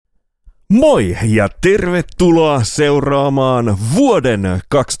Moi ja tervetuloa seuraamaan Vuoden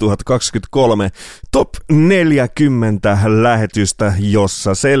 2023 Top 40 lähetystä,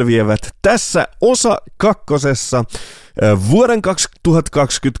 jossa selviävät tässä osa kakkosessa vuoden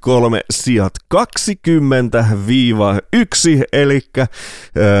 2023 sijat 20-1, eli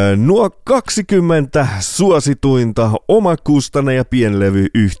nuo 20 suosituinta omakustanne- ja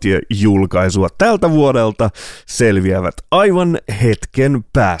pienlevyyhtiöjulkaisua tältä vuodelta selviävät aivan hetken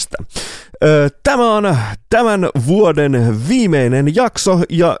päästä. Tämä on tämän vuoden viimeinen jakso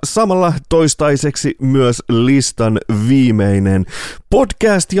ja samalla toistaiseksi myös listan viimeinen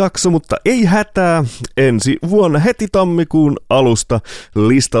podcast-jakso, mutta ei hätää. Ensi vuonna heti tammikuun alusta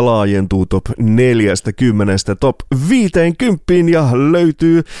lista laajentuu top 40 top 50 ja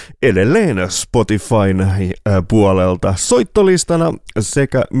löytyy edelleen Spotifyn puolelta soittolistana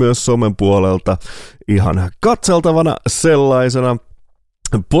sekä myös somen puolelta ihan katseltavana sellaisena.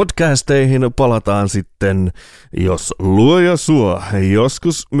 Podcasteihin palataan sitten, jos luoja suo,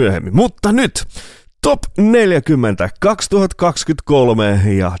 joskus myöhemmin. Mutta nyt Top 40 2023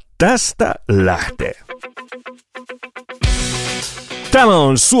 ja tästä lähtee. Tämä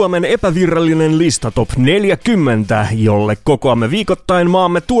on Suomen epävirallinen lista Top 40, jolle kokoamme viikoittain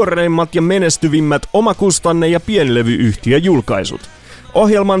maamme tuoreimmat ja menestyvimmät omakustanne- ja pienlevyyhtiöjulkaisut.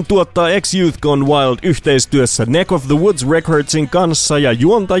 Ohjelman tuottaa X-Youth Gone Wild yhteistyössä Neck of the Woods Recordsin kanssa ja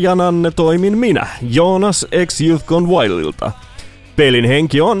juontajananne toimin minä, Joonas X-Youth Gone Wildilta. Pelin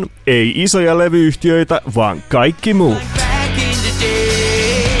henki on, ei isoja levyyhtiöitä, vaan kaikki muu.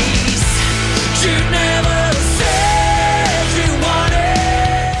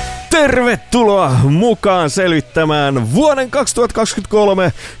 Tervetuloa mukaan selvittämään vuoden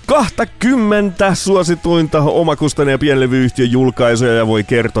 2023 20 suosituinta omakustanne- ja pienlevyyhtiöjulkaisuja, ja voi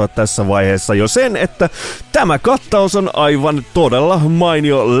kertoa tässä vaiheessa jo sen, että tämä kattaus on aivan todella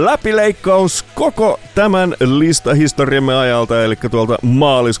mainio läpileikkaus koko tämän listahistoriamme ajalta, eli tuolta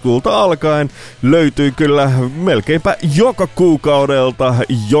maaliskuulta alkaen löytyy kyllä melkeinpä joka kuukaudelta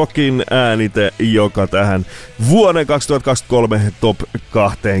jokin äänite, joka tähän vuoden 2023 top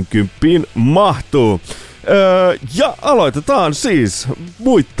 20 mahtuu. Ja aloitetaan siis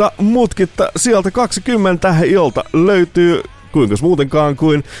muitta mutkitta sieltä 20, jolta löytyy kuinkas muutenkaan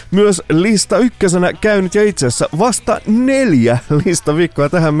kuin myös lista ykkösenä käynyt ja itse asiassa vasta 4 listaviikkoa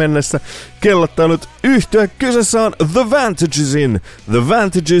tähän mennessä kellottanut yhtyä. Kyseessä on The Vantagesin The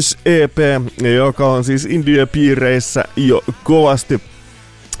Vantages EP, joka on siis indie-piireissä jo kovasti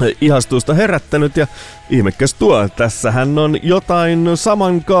ihastusta herättänyt, ja ihmekäs tuo, tässähän on jotain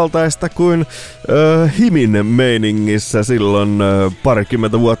samankaltaista kuin Himin meiningissä silloin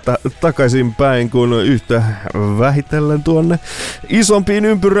parikymmentä vuotta takaisin päin, kun yhtä vähitellen tuonne isompiin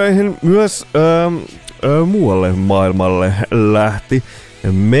ympyröihin myös muualle maailmalle lähti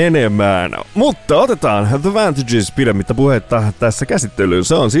menemään. Mutta otetaan The Vantages pidemmittä puhetta tässä käsittelyyn.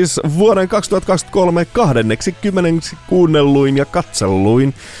 Se on siis vuoden 2023 20 kuunnelluin ja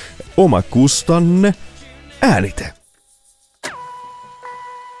katselluin omakustanne äänite.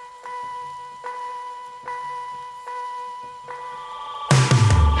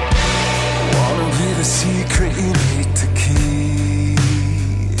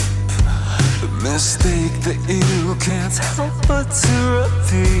 Mistake that you can't help but to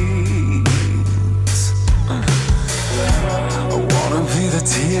repeat. I wanna be the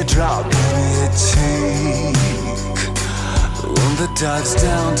teardrop in your cheek, the one that dives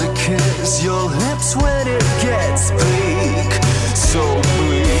down to kiss your lips when it gets bleak, so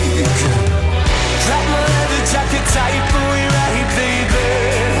bleak. Grab my leather jacket tight, but we right, baby.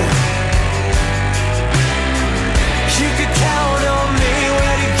 You could count on me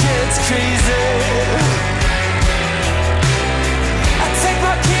when it gets crazy.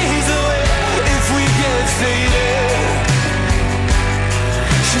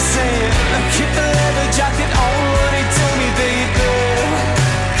 She's saying, keep the leather jacket on when he told me, baby.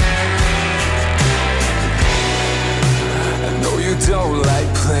 I know you don't like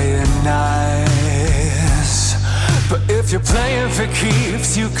playing nice, but if you're playing for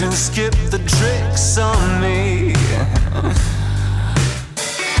keeps, you can skip the tricks on me.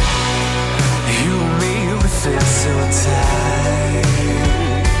 You and me, we fit so tight.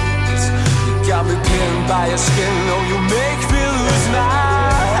 Got me pinned by your skin, oh, you make me lose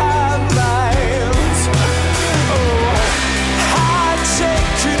my mind. Oh, I'd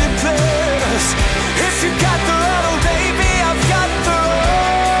take you to place. If you got the rattle, baby, I've got the roll.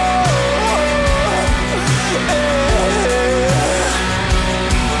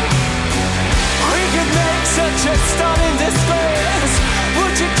 We could make such a stunning disgrace.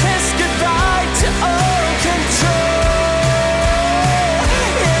 Would you kiss goodbye to all control?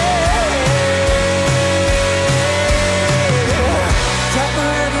 Yeah.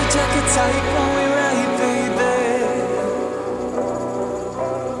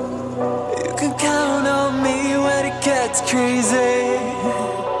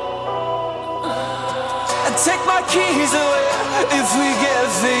 take my keys away if we get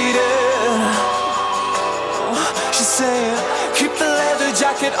faded. She's saying, keep the leather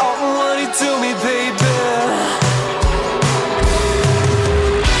jacket on when you do me, baby.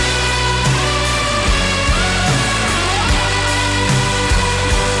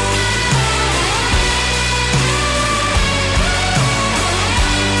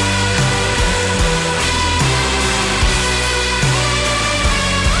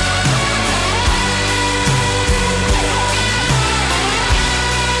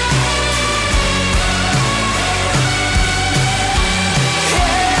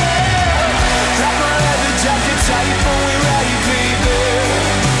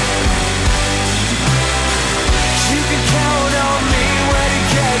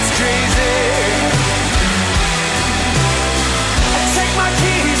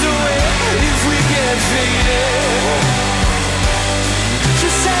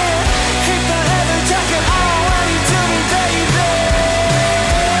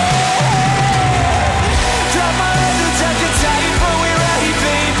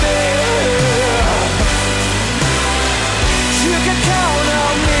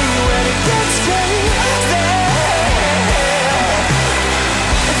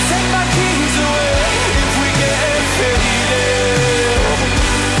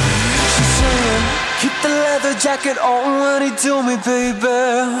 Jacket on when he do me, baby.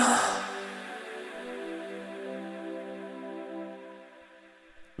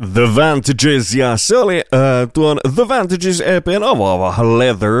 The Vantages, ja se oli tuon The Vantages EP:n avaava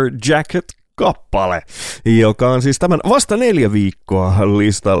Leather Jacket-kappale, joka on siis tämän vasta 4 viikkoa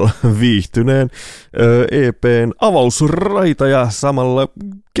listalla viihtyneen EP:n avausraita ja samalla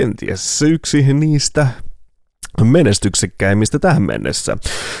kenties yksi niistä menestyksekkäimmistä tähän mennessä.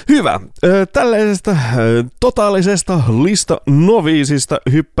 Hyvä. Tällaisesta totaalisesta lista-noviisista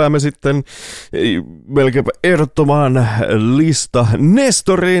hyppäämme sitten melkeinpä ehdottomaan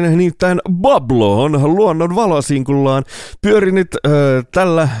lista-nestoriin, nimittäin Bablo on Luonnon valosinkullaan pyörinyt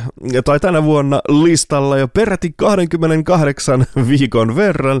tänä vuonna listalla jo peräti 28 viikon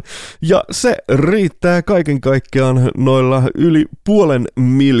verran, ja se riittää kaiken kaikkiaan noilla yli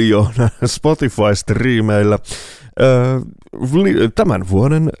 500,000 Spotify-striimeillä tämän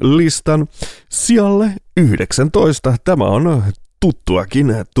vuoden listan sijalle 19. Tämä on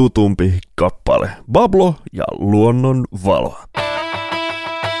tuttuakin tutumpi kappale. Bablo ja Luonnon valo.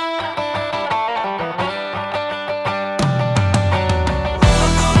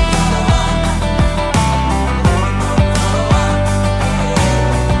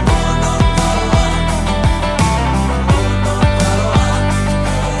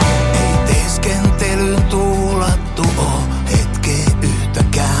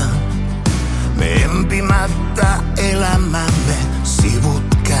 Elämämme sivut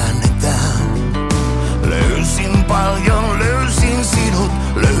käännetään. Löysin paljon, löysin sinut,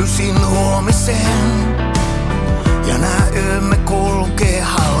 löysin huomisen. Ja nää yömme kulkee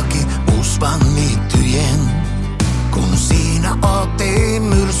halki usvan niittyjen. Kun siinä oot, ei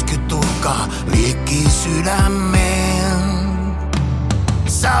myrsky tuhkaa liekki sydämeen.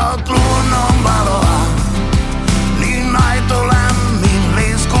 Sä oot luonnon valoa, niin aito lämmin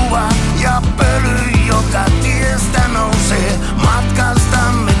leiskuva ja pöly, joka tiestä nousee,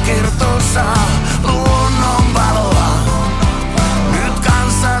 matkastamme kertosaa luonnon valoa. Nyt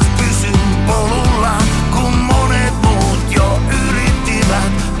kansas pysyn polulla, kun monet muut jo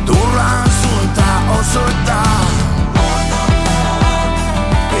yrittivät turhaan suuntaa osoittaa.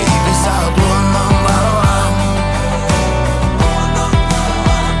 Baby, sä oot luonnon valoa.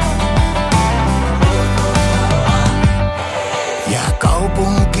 Jää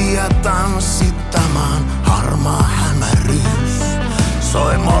kaupunkia tanssittamaan harmaa hämäryys.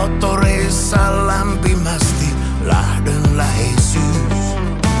 Soi moottoreissa lämpimästi lähdön läheisyys.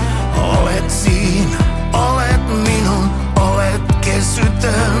 Olet siinä, olet minun, olet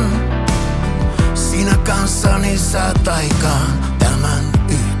kesytön. Sinä kanssani saa taikaan tämän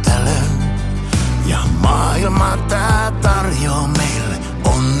yhtälön. Ja maailma tää tarjoaa meille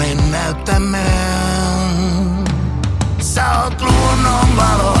onnen näyttämään. Sä oot luonnon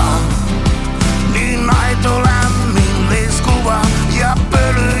valoa, niin aito lämmin leiskuva ja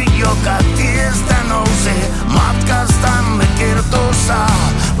pöly, joka tiestä nousee, matkastamme kertosaa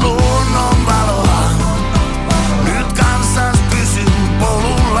luonnon valoa. Nyt kansas pysyn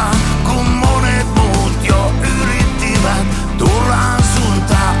polulla, kun monet muut jo yrittivät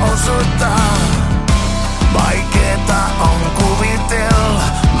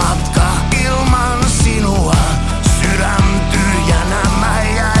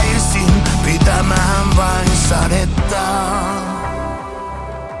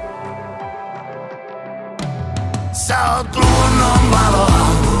Sä oot luonnonvaloa,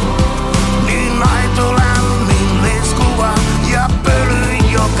 niin aito lämmin leskuva ja pöly,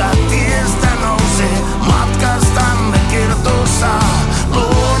 joka tiestä nousee. Matkastamme kertoo saa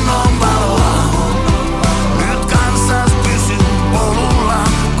luonnonvaloa. Nyt kansas pysy polulla,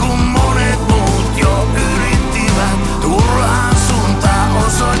 kun monet muut jo yrittivät turhaan suuntaa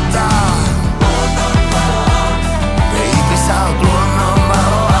osoittaa. Baby, sä oot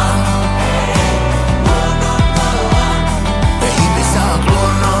luonnonvaloa. Baby, sä oot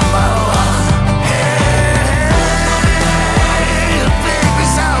luonnonvaloa. Hey, baby,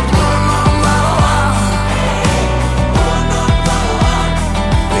 sä oot luonnonvaloa.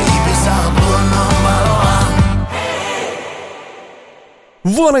 Baby, sä oot luonnonvaloa.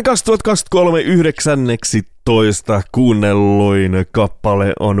 Vuoden 2023 19 kuunnelluin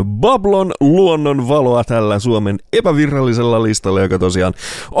kappale on Bablon Luonnonvaloa tällä Suomen epävirallisella listalla, joka tosiaan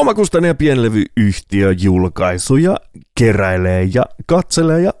omakustanne ja pienlevyyhtiö julkaisuja keräilee ja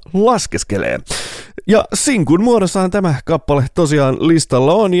katselee ja laskeskelee. Ja sinkun muodossahan tämä kappale tosiaan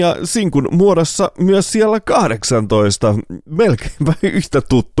listalla on, ja sinkun muodossa myös siellä 18, melkeinpä yhtä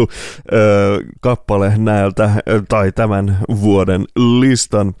tuttu kappale näiltä tai tämän vuoden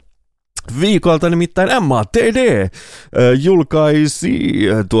listan viikolta, nimittäin MATD julkaisi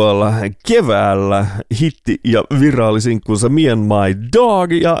tuolla keväällä hitti- ja virallisinkkunsa Me and My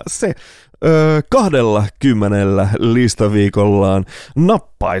Dog, ja se 20 listaviikollaan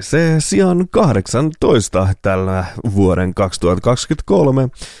nappaisee sijan 18 tällä vuoden 2023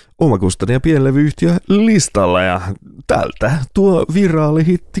 omakustanne ja pienlevyyhtiö listalla, ja tältä tuo viraali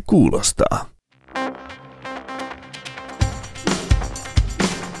hitti kuulostaa.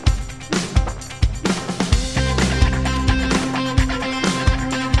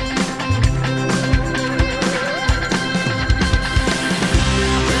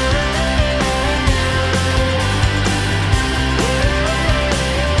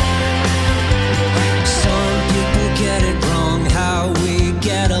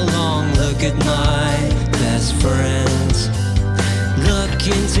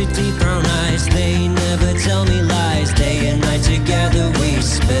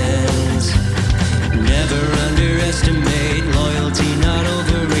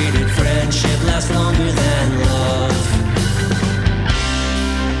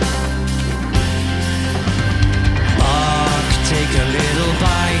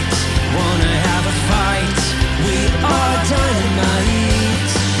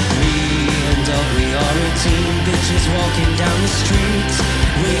 Walking down the street,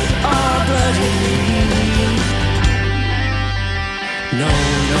 we are bloody mean. No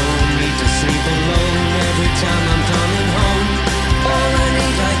need to sleep alone every time I'm coming home. All I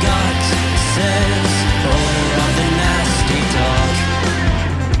need I got, says owner of the nasty dog.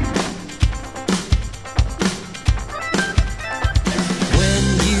 When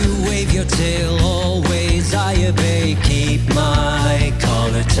you wave your tail, always I obey. Keep my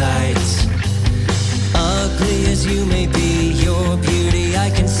collar tight. Ugly as you may be, your beauty I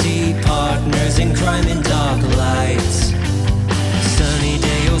can see. Partners in crime in dark lights. Sunny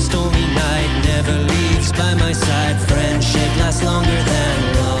day or stormy night, never leaves by my side. Friendship lasts longer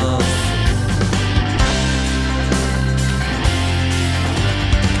than love.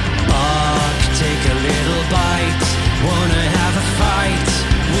 Bark, take a little bite. Wanna have a fight?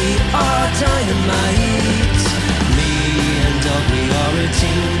 We are dynamite. Me and dog, we are a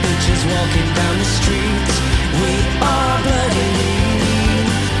team. Bitches walking down the street. We are bloody mean.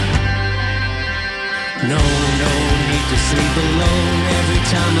 No need to sleep alone every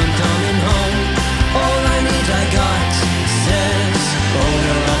time I'm coming home. All I need I got, says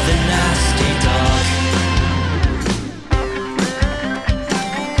owner of the nasty dog.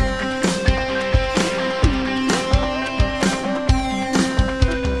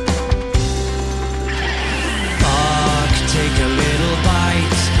 Bark, take a little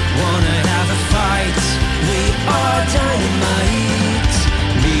bite. Wanna have a fight? We are dynamite.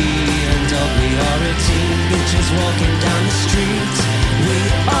 Me and dog, we are a team. Bitches walking down the street. We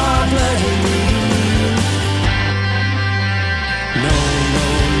are bloody mean. No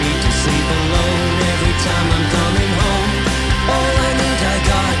need to sleep alone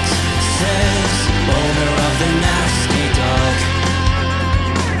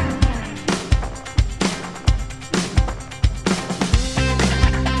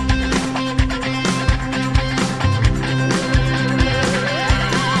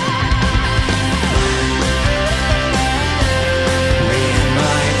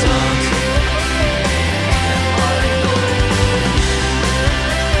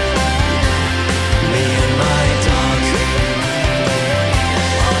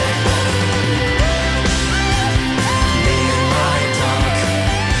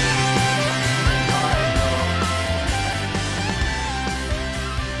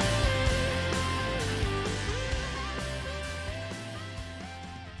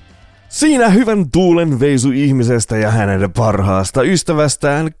Siinä hyvän tuulen veisu ihmisestä ja hänen parhaasta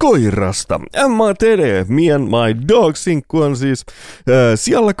ystävästään koirasta. MATD, Me and My Dog-sinkku on siis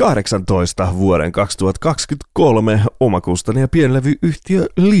sijalla 18 vuoden 2023 omakustanne- ja pienlevyyhtiö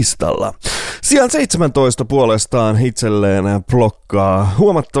Listalla. Sijan 17 puolestaan itselleen blokkaa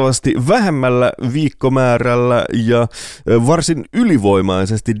huomattavasti vähemmällä viikkomäärällä ja varsin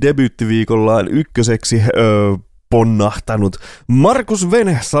ylivoimaisesti debyyttiviikollaan ykköseksi ponnahtanut Markus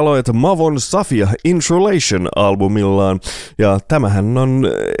Vene Saloet Mavon Safia Introlation-albumillaan. Ja tämähän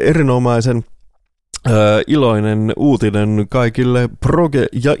on erinomaisen iloinen uutinen kaikille proge-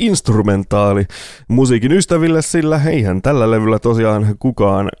 ja instrumentaali musiikin ystäville, sillä eihän tällä levyllä tosiaan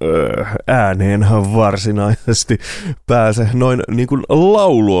kukaan ääneen varsinaisesti pääse noin niin kuin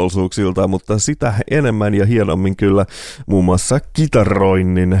lauluosuuksilta, mutta sitä enemmän ja hienommin kyllä muun muassa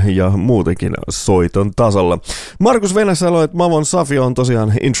kitaroinnin ja muutenkin soiton tasolla. Markus Venä sanoi, että Mavon Safia on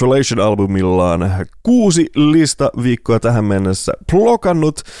tosiaan Introlation-albumillaan 6 listaviikkoa tähän mennessä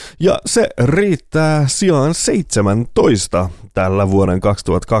blokannut, ja se riittää sijaan 17 tällä vuoden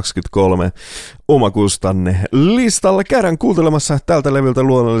 2023 omakustanne listalla. Käydään kuuntelemassa tältä levyltä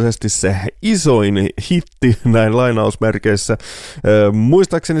luonnollisesti se isoin hitti näin lainausmerkeissä.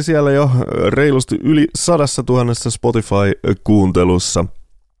 Muistaakseni siellä jo reilusti yli 100 000 Spotify-kuuntelussa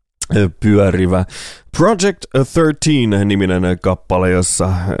pyörivä Project 13-niminen kappale,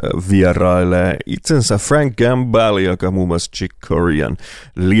 jossa vierailee itsensä Frank Gambale, joka muun muassa Chick Corean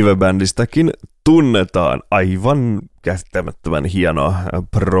livebändistäkin tunnetaan. Aivan käsittämättömän hienoa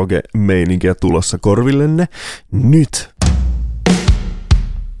proge-meininkiä tulossa korvillenne nyt.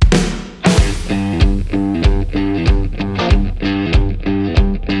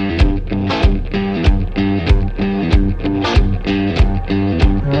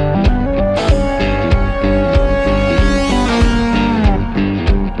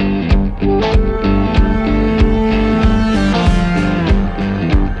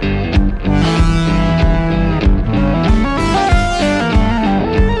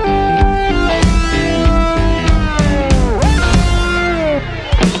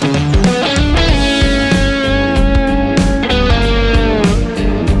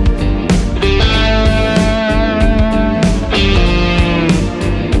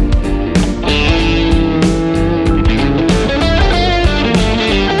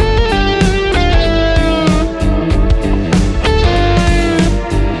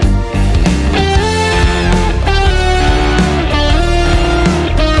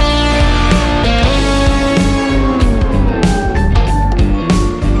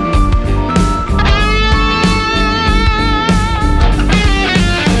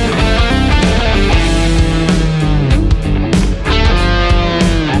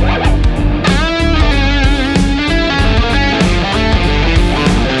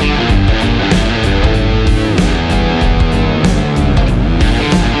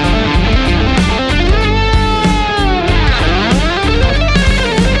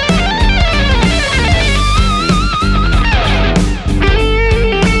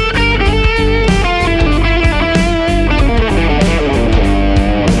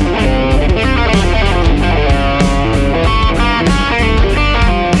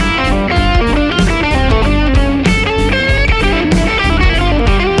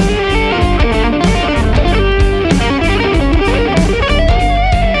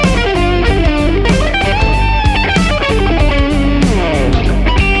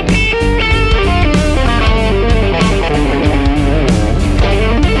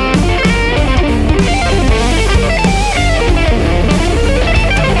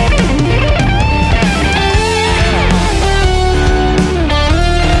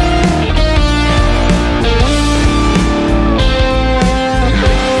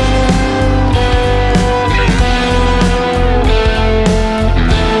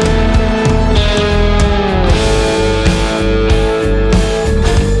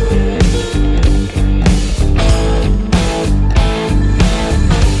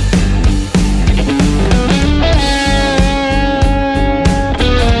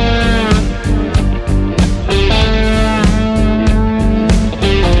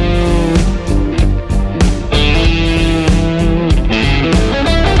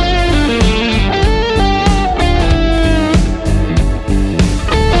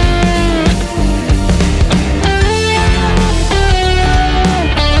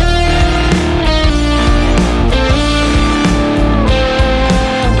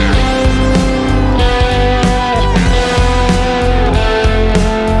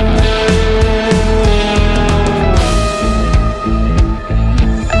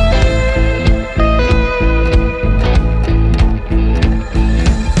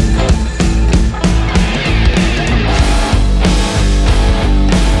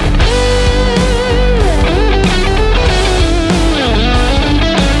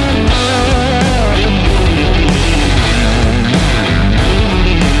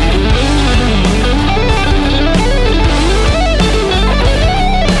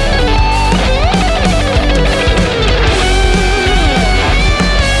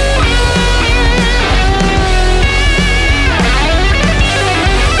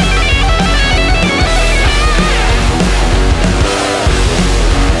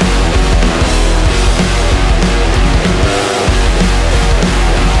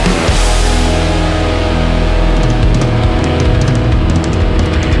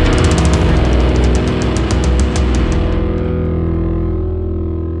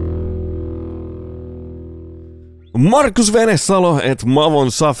 Markus Venesalo et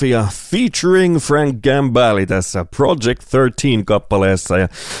Mavon Safia featuring Frank Gambale tässä Project 13-kappaleessa. Ja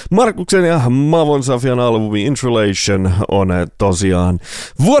Markuksen ja Mavon Safian albumi Introlation on tosiaan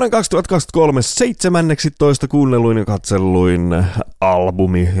vuoden 2023 17 kuunnelluin ja katselluin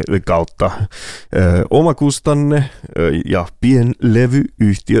albumi kautta omakustanne ja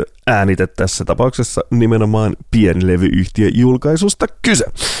pienlevyyhtiö äänite tässä tapauksessa nimenomaan pienlevyyhtiön julkaisusta kyse.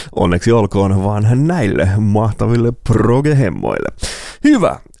 Onneksi olkoon vaan näille mahtaville progehemmoille.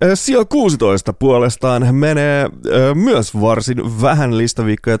 Hyvä. Sija 16 puolestaan menee myös varsin vähän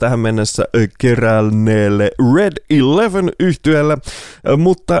listaviikkoja tähän mennessä keränneelle Red 11-yhtyeelle,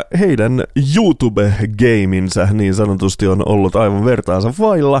 mutta heidän YouTube-gameinsa niin sanotusti on ollut aivan vertaansa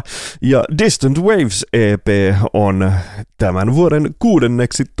vailla, ja Distant Waves EP on tämän vuoden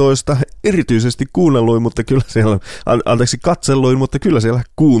 16 erityisesti kuunnelluin, mutta kyllä siellä, katselluin, mutta kyllä siellä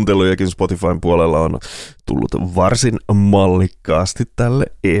kuuntelujakin Spotifyn puolella on tullut varsin mallikkaasti tälle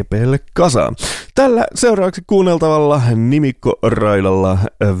EP:lle kasaan. Tällä seuraavaksi kuunneltavalla nimikkoraidalla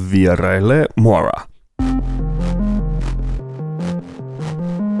vierailee Mora.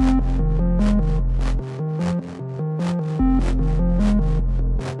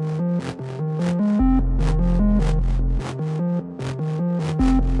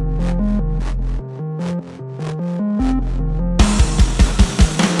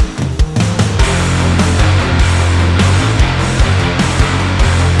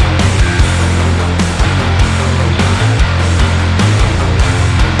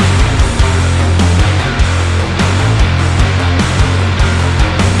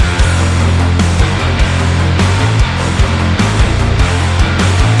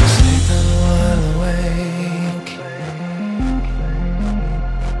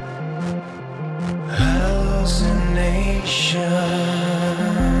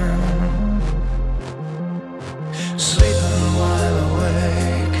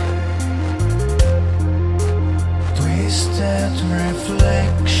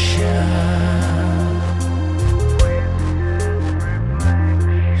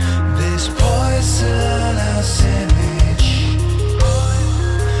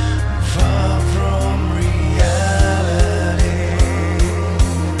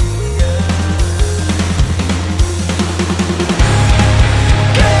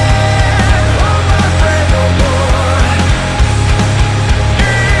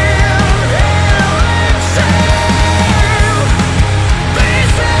 Be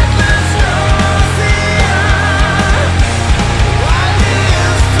set, let's go.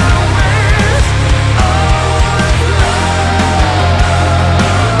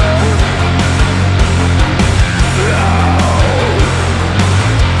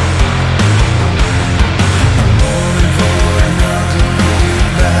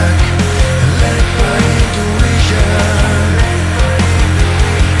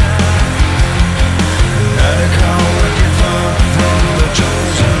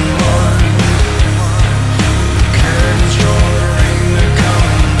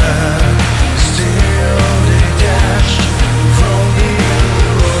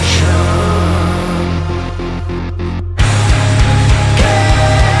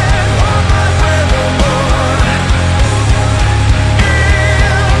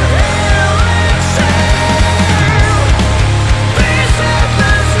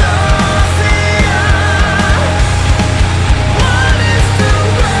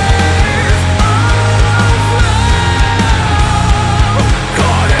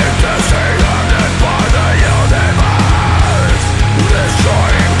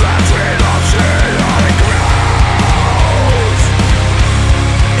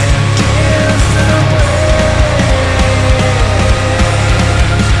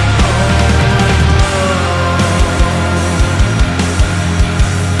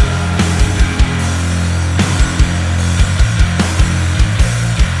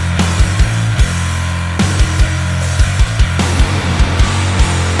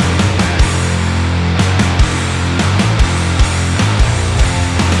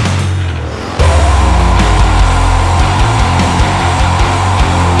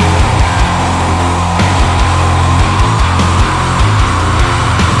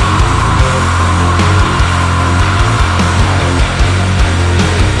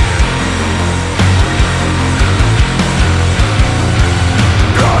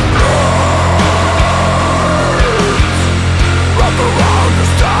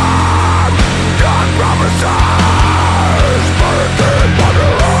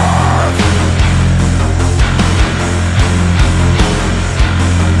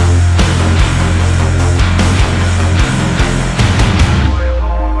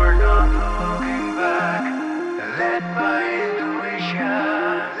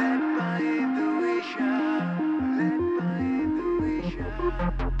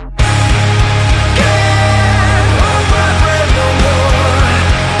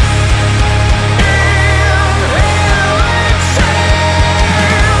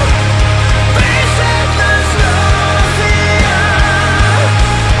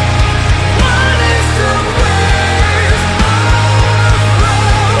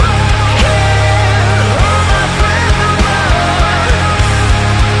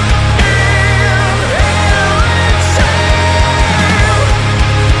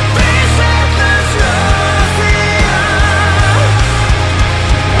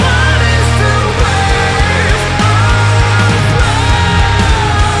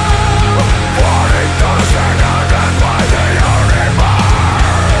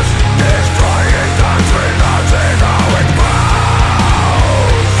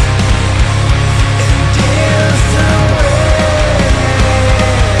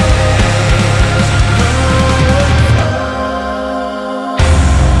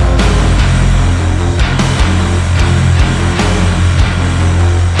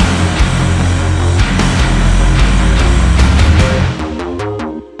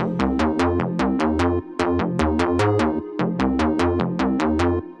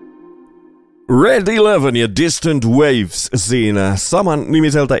 Red 11 ja Distant Waves siinä saman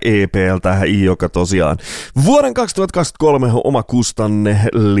nimiseltä EP:ltä, joka tosiaan vuoden 2023 omakustanne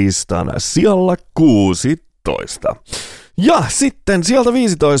listan sijalla 16. Ja sitten sieltä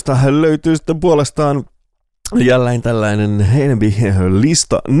 15 löytyy sitten puolestaan jälleen tällainen enempi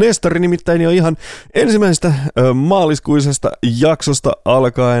lista nestari, nimittäin jo ihan ensimmäisestä maaliskuisesta jaksosta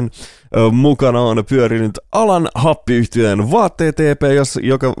alkaen mukana on pyörinyt Alan Happy-yhtyeen Vaatteet EP,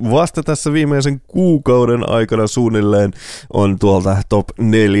 joka vasta tässä viimeisen kuukauden aikana suunnilleen on tuolta top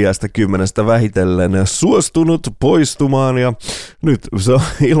 40 vähitellen suostunut poistumaan, ja nyt se on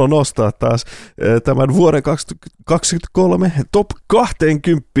ilo nostaa taas tämän vuoden 2023 top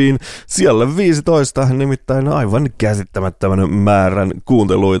 20 siellä 15, nimittäin aivan käsittämättömän määrän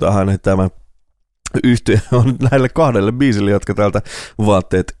kuunteluitahan tämä yhtye on näille kahdelle biisille, jotka täältä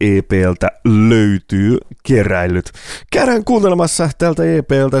Vaatteet EP:ltä löytyy, keräillyt. Käydään kuuntelemassa tältä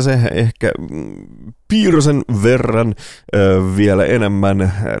EP:ltä se ehkä piirrosen verran vielä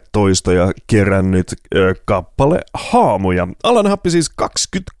enemmän toistoja kerännyt kappale Haamuja. Alan Happy siis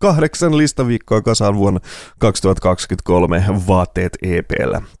 28 listaviikkoa kasaan vuonna 2023 Vaatteet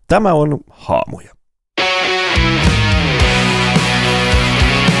EP:llä. Tämä on Haamuja.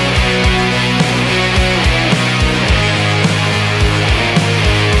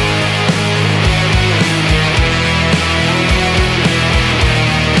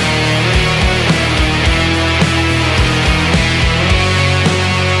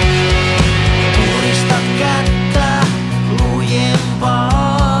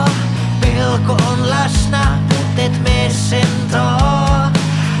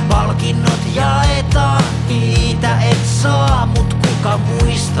 Palkinnot jaetaan, niitä et saa, mut kuka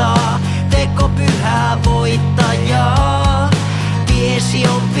muistaa tekopyhää voittajaa. Tiesi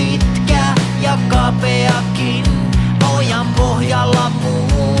on pitkä ja kapeakin, ojan pohjalla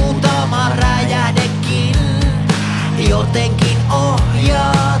muutama räjähdekin. Jotenkin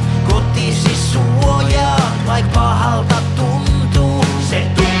ohjaat kotisi suojaan, vaik pahalta tuntuu, se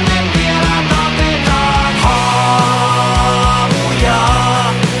tunne vielä tapetaan. Haamuja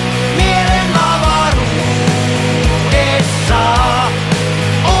mielen avaruudessa,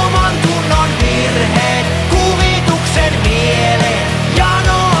 oman tunnon virheet, kuvituksen mieleen,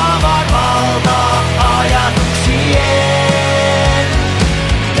 janoavan valtaa ajatuksien.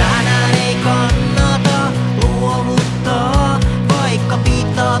 Tänään ei kannata luovuttaa, vaikka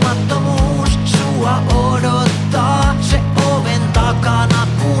piittaamattomuus sua odottaa. Se oven takana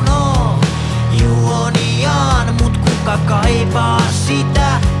punoo juoniaan, mut kuka kaipaa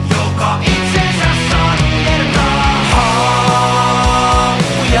sitä, joka itsensä saa nujertaa. Haamuja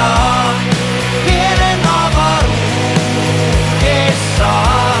mielen avaruudessa,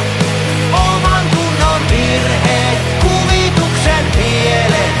 oman tunnon virheet, kuvituksen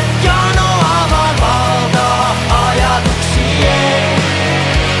mieleen, janoavan valtaa ajatuksien.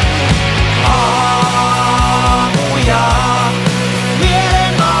 Haamuja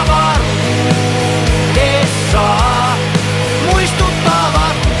mielen avaruudessa,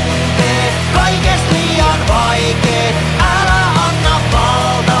 muistuttavat tunteet, kaikesta liian vaikeet, älä anna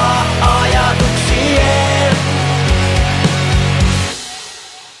valtaa ajatuksien.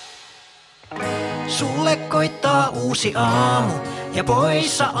 Sulle koittaa uusi aamu, ja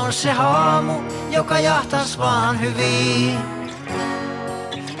poissa on se haamu, joka jahtas vaan hyvin.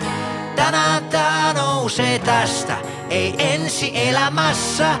 Tänään tää nousee tästä, ei ensi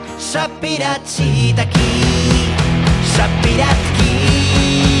elämässä, sä pidät siitä kiinni, sä pidät kiinni.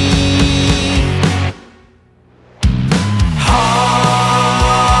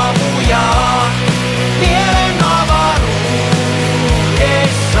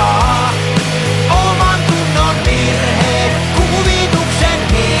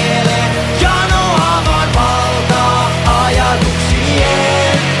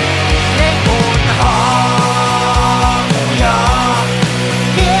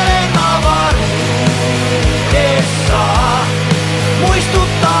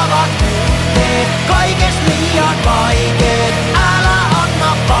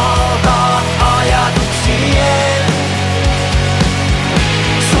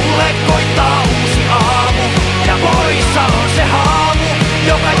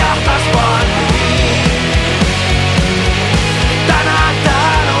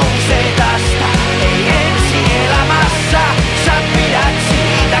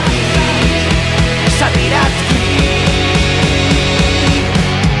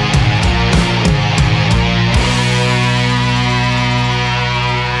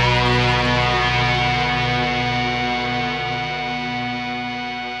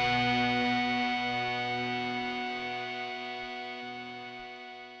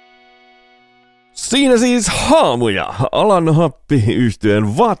 Siinä siis Haamuja, Alan Happi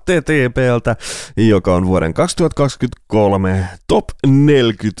yhtyeen Vaatteet EP:ltä, joka on vuoden 2023 Top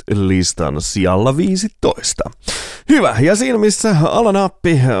 40 listan sijalla 15. Hyvä, ja siinä missä Alan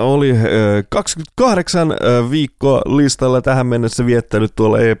Happi oli 28 viikkoa listalla tähän mennessä viettänyt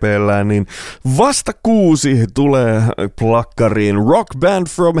tuolla EP:llään, niin vasta 6 tulee plakkariin Rock Band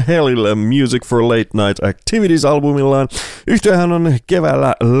from Hellille Music for Late Night Activities-albumillaan. Yhtyehän on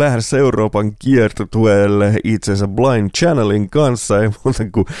keväällä lähdössä Euroopan kiertotuelle itsensä Blind Channelin kanssa, ei muuta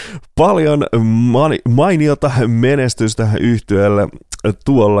kuin paljon mainiota menestystä yhtyeelle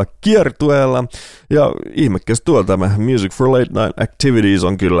tuolla kiertueella. Ja ihmekäs tuolla tämä Music for Late Night Activities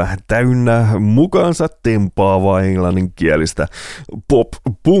on kyllä täynnä mukaansa tempaavaa englanninkielistä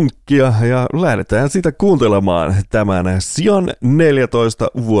pop-punkkia, ja lähdetään sitä kuuntelemaan tämän sijan 14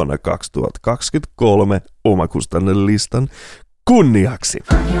 vuonna 2023 omakustannelistan kunniaksi.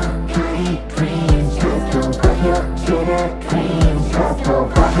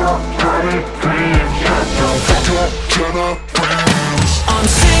 I'm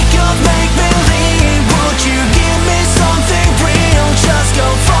sick of make-believe. Would you give me something real? Just go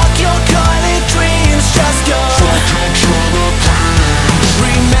fuck your college dreams. Just go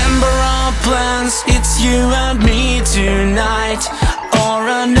remember our plans. It's you and me tonight, or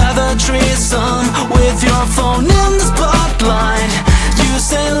another threesome with your phone in the spotlight. You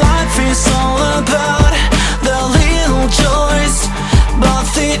say life is all about the little joys, but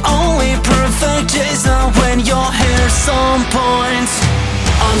the only perfect days are when your hair's on point.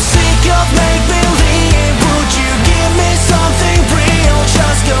 I'm sick of make-believe. Would you give me something real?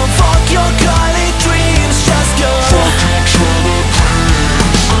 Just go fuck your college dreams. Just go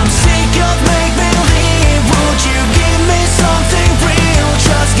I'm sick of make-believe. Would you give me something real?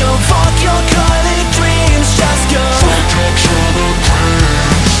 Just go fuck your college dreams. Just go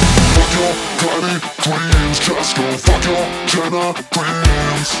Just go fuck your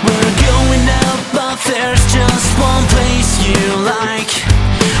dreams. We're going out, but there's just one place you like,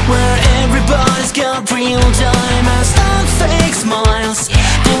 where everybody's got real diamonds, not fake smiles.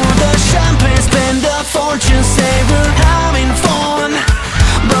 For the champagne, spend a fortune, say we're having fun,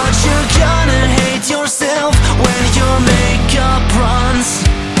 but you're gonna hate yourself when your makeup runs.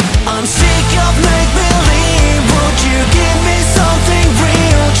 I'm sick of make-believe. Would you give me something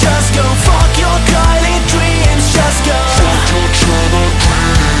real? Just go fuck your college dreams. Just go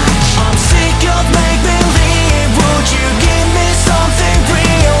I'm sick of make-believe. Would you give me something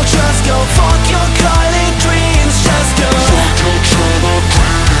real? Just go fuck your college dreams. Just go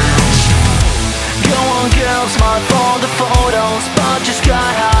Go on girl, smart for the photos, but you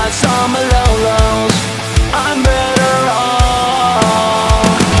sky high, summer low lows. I'm better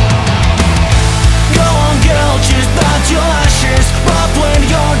off. Go on girl, just bat your ashes, but when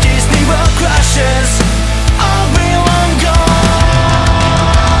your Disney World crashes, I'll be long gone.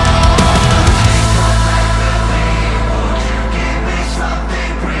 Would you give me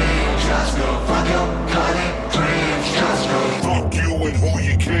something real? Just go fuck your college dreams. Just go fuck you and who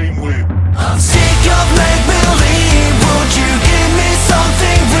you came with. I'm sick of make-believe. Would you give me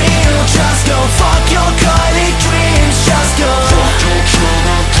something real? Just go fuck your college dreams. Just go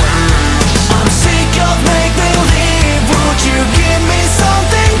I'm sick of make-believe. Would you give me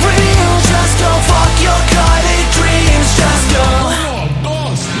something real? Just go fuck your college dreams. Just go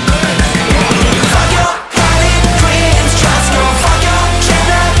fuck your college dreams. Just go fuck your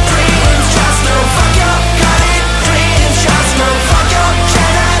cheddar dreams. Just go fuck your college dreams. Just go fuck your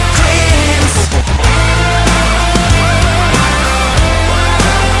cheddar dreams.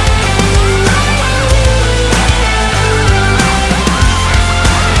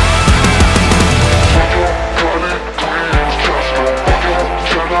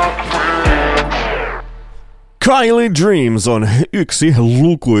 Kylie Dreams on yksi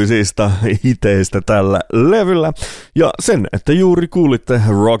lukuisista hiteistä tällä levyllä, ja sen, että juuri kuulitte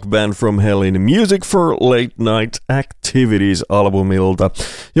Rock Band from Hellin Music for Late Night Activities-albumilta,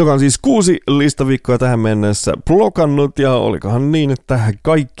 joka on siis 6 listaviikkoa tähän mennessä blokannut, ja olikohan niin, että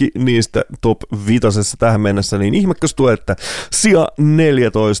kaikki niistä top 5 tähän mennessä, niin ihmekäs tuo, että sija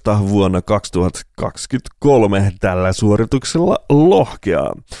 14 vuonna 2023 tällä suorituksella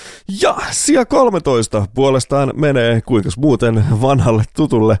lohkeaa. Ja sija 13 puolestaan menee kuinkas muuten vanhalle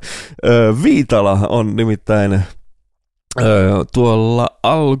tutulle. Viitala on nimittäin tuolla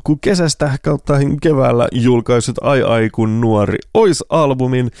alkukesästä kautta keväällä julkaisut Ai kun nuori ois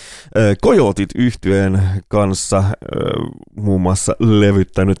 -albumin, Kojotit yhtyeen kanssa muun muassa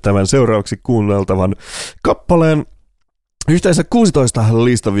levyttänyt tämän seuraavaksi kuunneltavan kappaleen. Yhteensä 16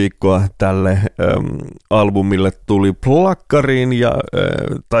 listaviikkoa tälle albumille tuli plakkariin ja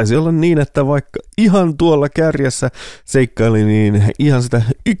taisi olla niin, että vaikka ihan tuolla kärjessä seikkaili, niin ihan sitä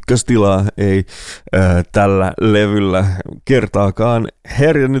ykköstilaa ei tällä levyllä kertaakaan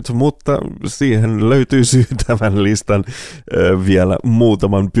herjännyt, mutta siihen löytyy syy tämän listan vielä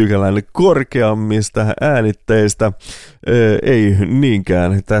muutaman pykälän korkeammista äänitteistä. Ei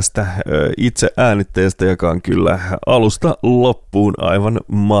niinkään tästä itse äänitteestä, joka on kyllä alusta loppuun aivan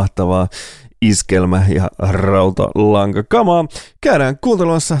mahtavaa iskelmä- ja rautalankakamaa. Käydään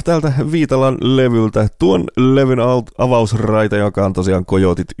kuuntelemassa tältä Viitalan levyltä tuon levyn avausraita, joka on tosiaan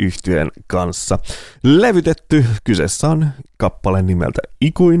Kojotit -yhtyeen kanssa levytetty. Kyseessä on kappale nimeltä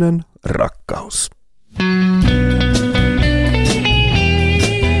Ikuinen rakkaus.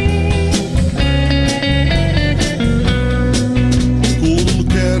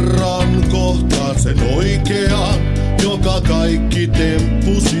 Sen oikean, joka kaikki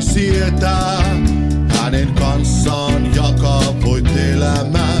temppusi sietää. Hänen kanssaan jakaa voit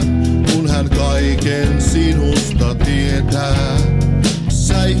elämän, kun hän kaiken sinusta tietää.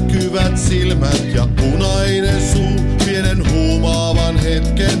 Säihkyvät silmät ja punainen suu, pienen huumaavan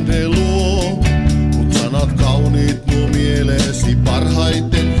hetken ne luo. Mut sanat kauniit nuo mieleesi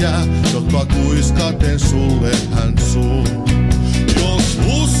parhaiten jää, jotka kuiskaten sulle hän suu. Jos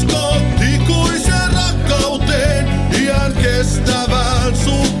uskot ikuisen rakkauteen, iän kestävään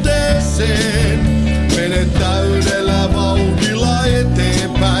suhteeseen, mene täydellä vauhdilla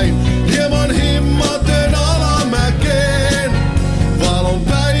eteenpäin, hieman himmaten alamäkeen. Valon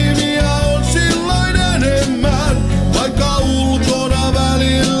päiviä on silloin enemmän, vaikka ulkona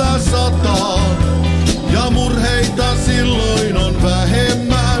välillä sataa, ja murheita silloin on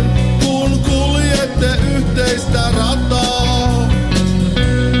vähemmän, kun kuljette yhteistä rataa.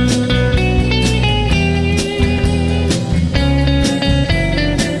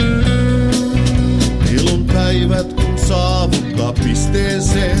 Kun saavuttaa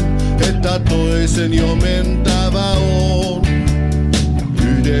pisteeseen, että toisen jo mentävä on.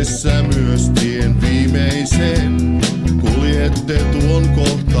 Yhdessä myös tien viimeiseen, kuljette tuon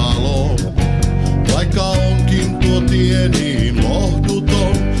kohtaloon. Vaikka onkin tuo tie niin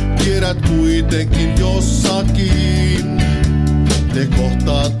lohduton, tiedät kuitenkin jossakin. Te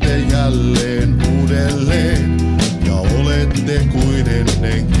kohtaatte jälleen uudelleen, ja olette kuin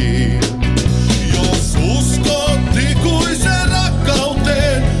ennenkin. Jos uskot ikuisen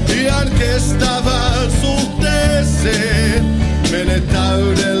rakkauteen, iän kestävään suhteeseen, mene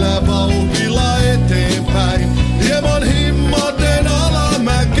täydellä vauhdilla eteenpäin, hieman himmaten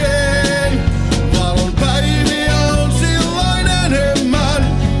alamäkeen. Valon päiviä on silloin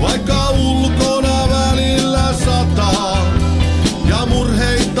enemmän, vaikka ulkona välillä sataa, ja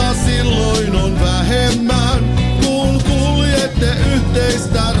murheita silloin on vähemmän, kun kuljette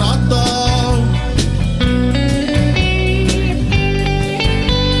yhteistä rataa.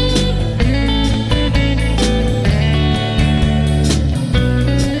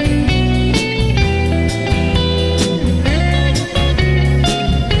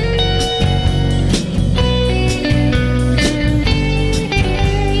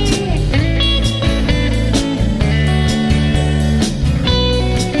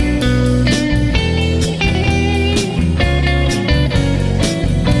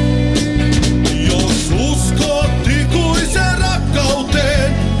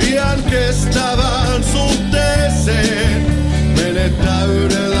 Kestävään suhteeseen, mene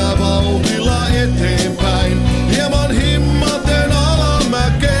täydellä vauhdilla eteenpäin, hieman himmaten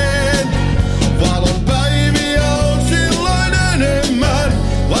alamäkeen. Valon päiviä on silloin enemmän,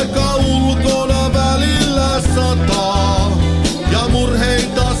 vaikka ulkona välillä sataa, ja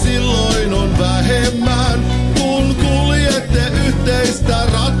murheita silloin on vähemmän, kun kuljette yhteistä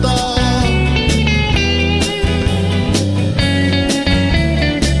rataa.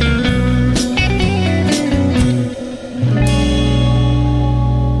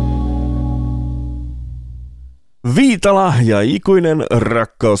 Viitala ja Ikuinen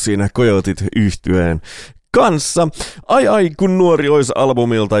rakkaus siinä Kojotit -yhtyeen kanssa. Ai ai kun nuori ois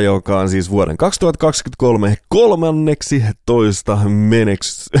 -albumilta, joka on siis vuoden 2023 13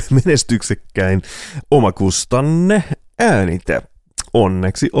 menestyksekkäin omakustanne äänite.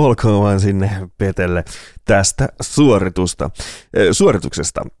 Onneksi olkoon vaan sinne Petelle tästä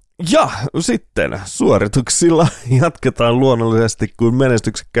suorituksesta. Ja sitten suorituksilla jatketaan luonnollisesti, kun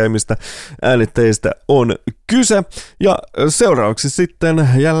menestyksekkäimmistä äänitteistä on kyse. Ja seuraavaksi sitten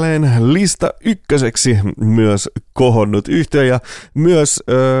jälleen lista ykköseksi myös kohonnut yhtiö ja myös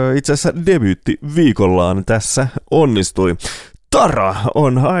itse asiassa debyytti viikollaan tässä onnistui. Tara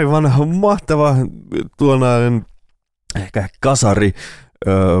on aivan mahtava tuollainen ehkä kasari,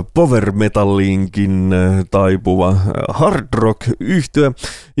 power metalliinkin taipuva hard rock yhtye,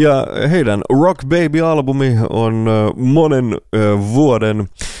 ja heidän Rock Baby-albumi on monen vuoden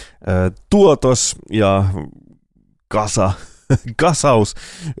tuotos ja kasaus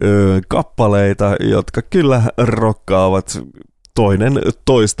kappaleita, jotka kyllä rokkaavat toinen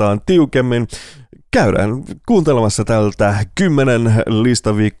toistaan tiukemmin. Käydään kuuntelemassa tältä 10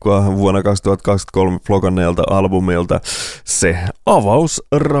 listaviikkoa vuonna 2023 floganneelta albumilta se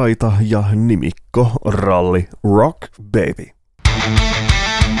avausraita ja nimikko ralli Rock Baby.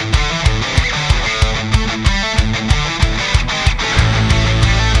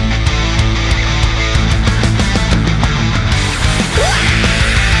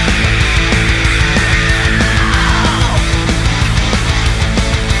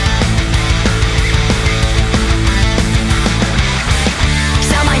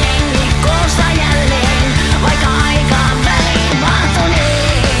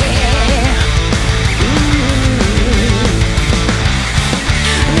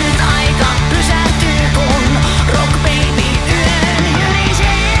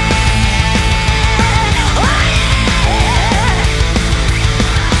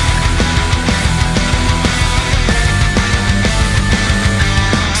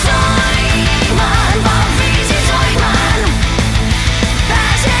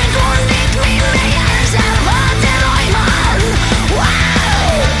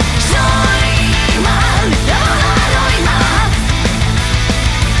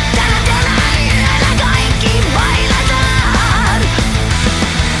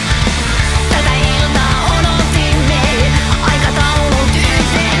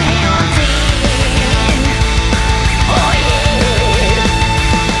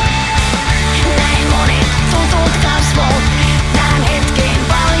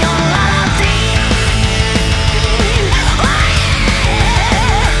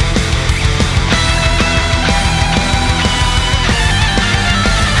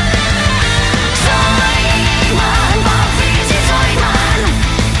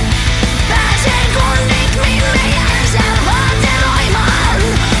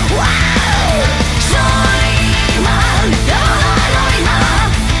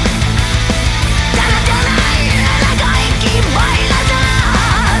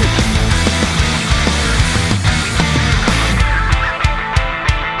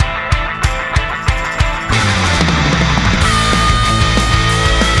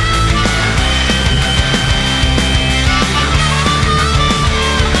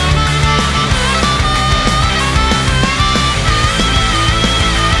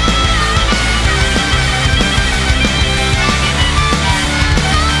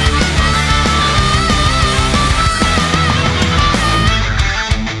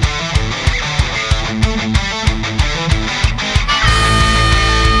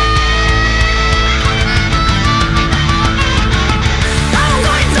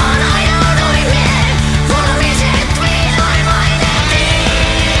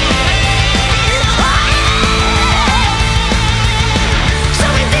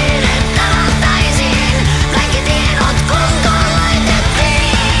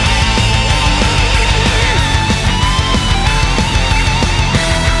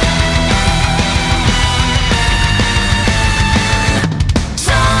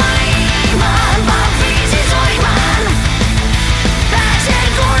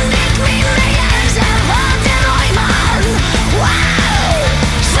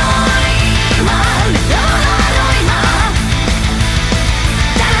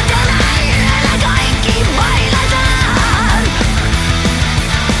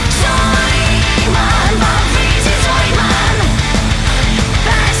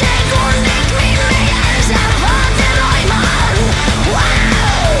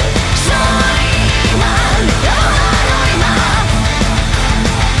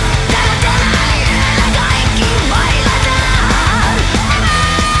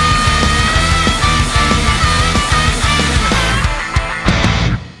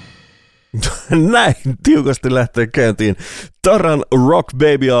 Näin tiukasti lähtee käyntiin Taran Rock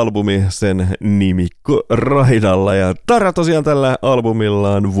Baby-albumi sen nimikko raidalla. Ja Tara tosiaan tällä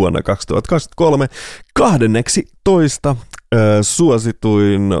albumillaan vuonna 2023 12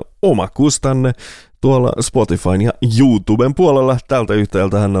 suosituin omakustanne tuolla Spotifyn ja YouTuben puolella. Tältä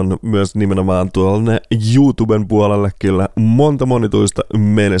yhtäältä hän on myös nimenomaan tuolla YouTuben puolella kyllä monta monituista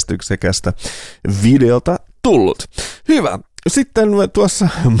menestyksekästä videota tullut. Hyvä. Sitten tuossa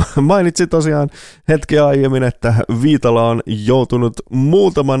mainitsin tosiaan hetki aiemmin, että Viitala on joutunut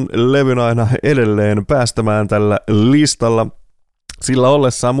muutaman levyn aina edelleen päästämään tällä listalla. Sillä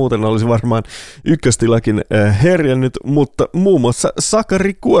ollessaan muuten olisi varmaan ykköstilakin herjännyt, mutta muun muassa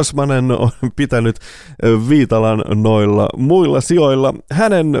Sakari Kuosmanen on pitänyt Viitalan noilla muilla sijoilla.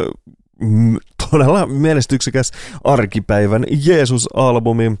 Hänen todella menestyksekäs arkipäivän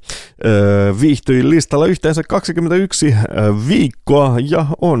Jeesus-albumi viihtyi listalla yhteensä 21 viikkoa ja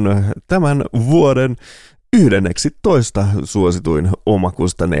on tämän vuoden 11 suosituin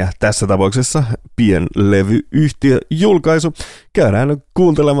omakustane ja tässä tapauksessa pienlevyyhtiö julkaisu. Käydään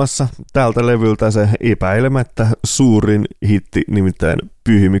kuuntelemassa tältä levyltä se epäilemättä suurin hitti, nimittäin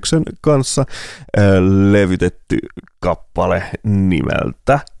Pyhimyksen kanssa levytetty kappale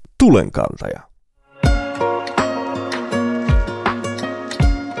nimeltä Tulenkantaja.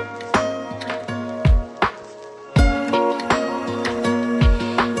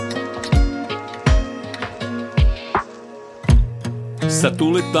 Sä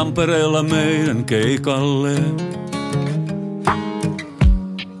tulit Tampereella meidän keikalle.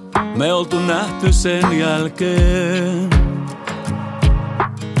 Me oltu nähty sen jälkeen,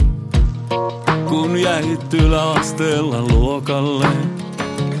 kun jäit yläasteella luokalle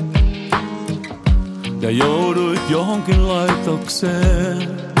ja jouduit johonkin laitokseen.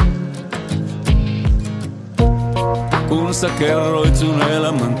 Kun sä kerroit sun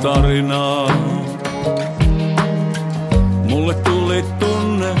elämän tarinaa, mulle tuli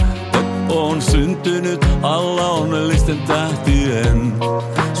tunne, että oon syntynyt alla onnellisten tähtien.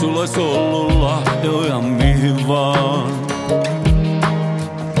 Sulla ois ollut lahjoja mihin vaan.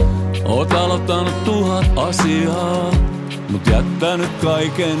 Oot aloittanut 1000 asiaa, mut jättänyt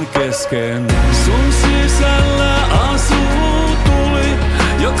kaiken kesken. Sun sisällä asuu tuli,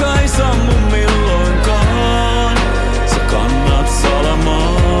 joka ei sammu milloinkaan. Sä kannat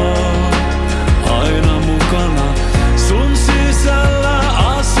salamaa aina mukana. Sun sisällä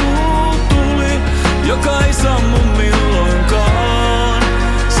asuu tuli, joka ei sammu milloinkaan.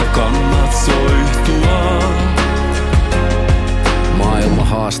 Sä kannat soihtua. Maailma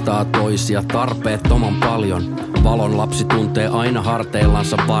haastaa toisia tarpeettoman paljon. Valon lapsi tuntee aina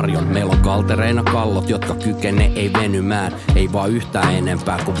harteillansa varjon. Meillä on kaltereina kallot, jotka kykene ei venymään. Ei vaan yhtään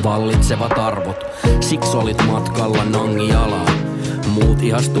enempää kuin vallitsevat arvot. Siksi olit matkalla nangi jalaan. Muut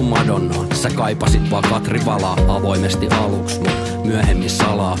ihastu Madonnaan. Sä kaipasit vaan Katri Valaa avoimesti aluksi, mut myöhemmin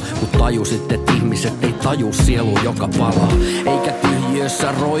salaa. Kun tajusit, et ihmiset ei taju sielu joka palaa. Eikä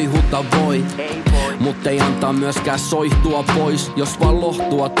tyhjiössä roihuta voi, mut ei antaa myöskään soihtua pois. Jos vaan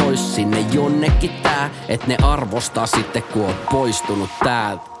lohtua tois sinne jonnekin tää, et ne arvostaa sitten kun oot poistunut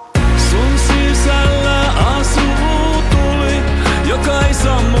täältä. Sun sisällä asuu tuli, joka ei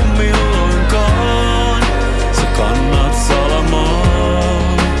sammu milloinkaan. Sä kannat salamaa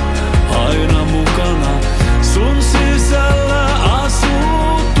aina mukana. Sun sisällä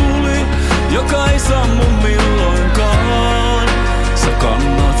asuu tuli, joka ei sammu milloinkaan. Sä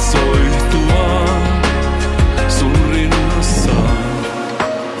kannat soihtua sun rinnassaan.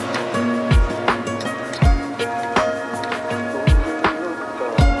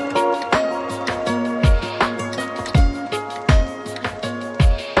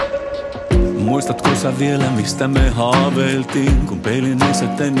 Muistatko sä vielä, mistä me haaveiltiin, kun peilin niissä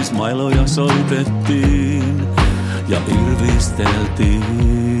tennismailoja soitettiin ja irvisteltiin?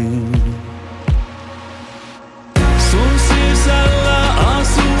 Sun sisällä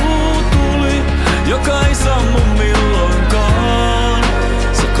asuu tuli, joka ei sammu milloinkaan.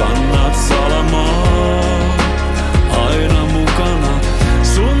 Sä kannat salamaa aina mukana.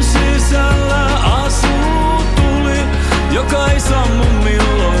 Sun sisällä asuu tuli, joka ei sammu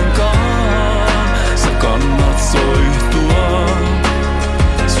milloinkaan. Kannat soihtua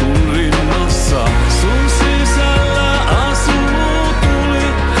sun rinnassa. Sun sisällä asuu tuli,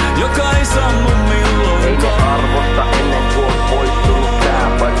 joka ei sammu milloinkaan. Ei ne arvosta ennen kuin oot poistunut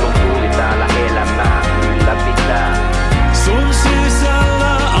tää, vai sun tuuli täällä elämää ylläpitää. Sun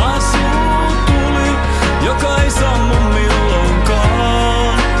sisällä asuu tuli, joka ei sammu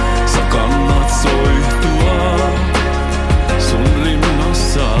milloinkaan. Sä kannat soihtua sun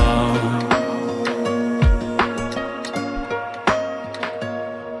rinnassaan.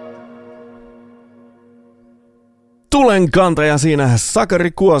 Tulenkantaja siinä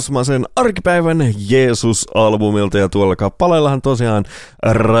Sakari Kuosmasen arkipäivän Jeesus-albumilta ja tuolla kappaleellahan tosiaan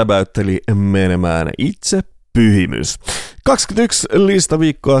räbäytteli menemään itse pyhimys. 21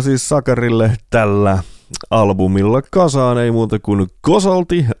 listaviikkoa siis Sakarille tällä albumilla kasaan, ei muuta kuin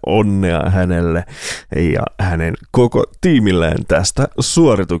kosolti onnea hänelle ja hänen koko tiimilleen tästä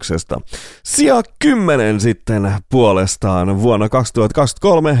suorituksesta. Sija 10 sitten puolestaan vuonna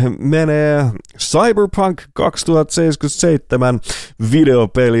 2023 menee Cyberpunk 2077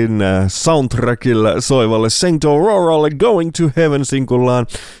 videopelin soundtrackilla soivalle Saint Auroralle Going to Heaven -sinkullaan.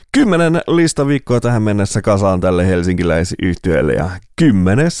 10 listaviikkoa tähän mennessä kasaan tälle helsinkiläisyhtyeelle ja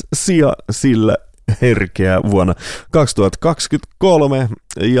 10. sija sillä herkeä vuonna 2023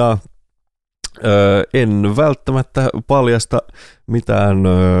 ja en välttämättä paljasta mitään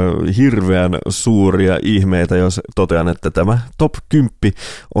hirveän suuria ihmeitä, jos totean, että tämä top 10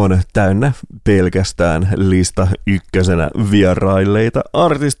 on täynnä pelkästään lista ykkösenä vierailleita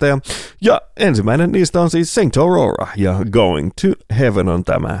artisteja. Ja ensimmäinen niistä on siis Saint Aurora ja Going to Heaven on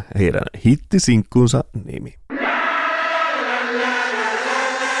tämä heidän hittisinkkunsa nimi.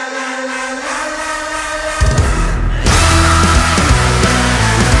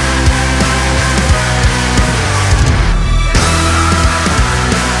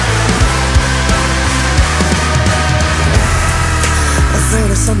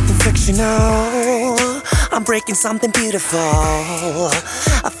 Something fictional, I'm breaking something beautiful.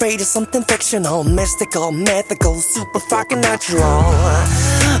 Afraid of something fictional, mystical, mythical, super fucking natural.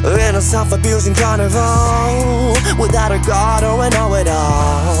 In a self-abusing carnival, without a god or a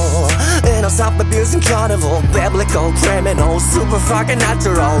know-it-all. In a self-abusing carnival, biblical, criminal, super fucking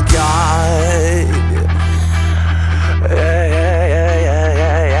natural. God. Yeah, yeah, yeah, yeah,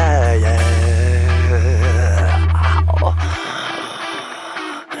 yeah, yeah, yeah.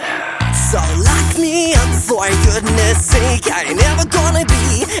 So lock me up for goodness sake. I ain't never gonna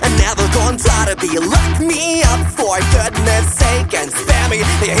be and never gonna try to be. Lock me up for goodness sake and spare me,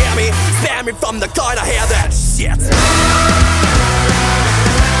 you hear me? Spare me from the gun, I hear that shit.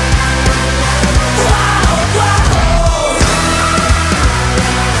 Wow, wow.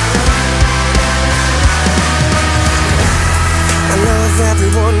 I love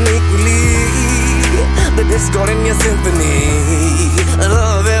everyone equally, the discord in your symphony. I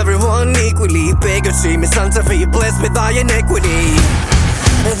love everyone equally. Bigotry, misanthropy, bliss with our iniquity.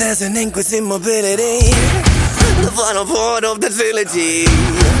 There's an inquisitive mobility, the final part of the trilogy.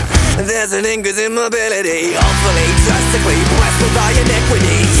 There's an inquisitive mobility, awfully, drastically blessed with our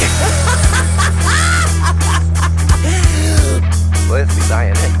iniquity. Blessed with our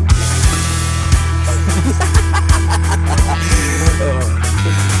iniquity.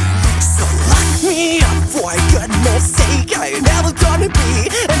 So lock me up for goodness sake. I ain't never gonna be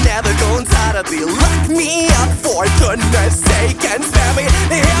and never gonna try to be. Lock me up for goodness sake and spare me,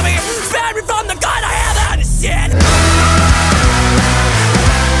 hear me? Spare me from the gun, I hear that shit.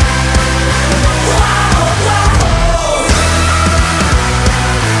 Wow, wow.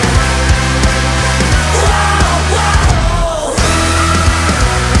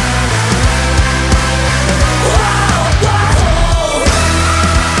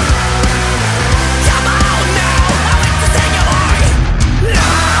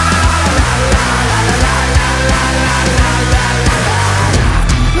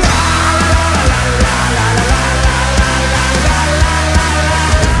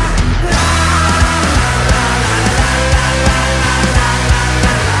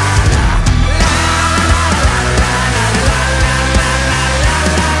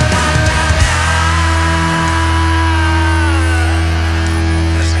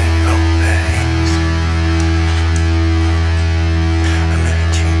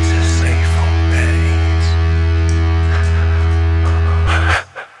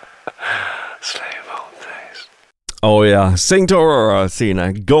 Oh ja, Saint Aurora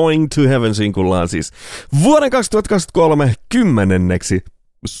siinä Going to Heaven -sinkullaan siis vuoden 2023 10.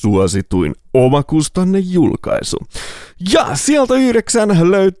 suosituin omakustanne julkaisu. Ja sieltä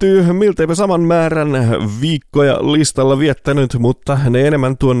 9 löytyy milteipä saman määrän viikkoja listalla viettänyt, mutta ne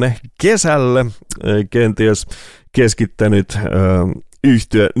enemmän tuonne kesälle kenties keskittänyt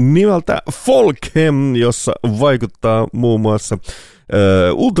yhtye nimeltä Folkhem, jossa vaikuttaa muun muassa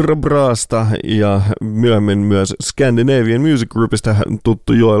Ultra Braasta ja myöhemmin myös Scandinavian Music Groupista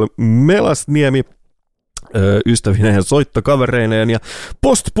tuttu Joel Melasniemi ystävineen ja soittokavereineen, ja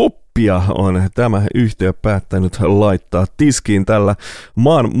post-poppia on tämä yhtye päättänyt laittaa tiskiin tällä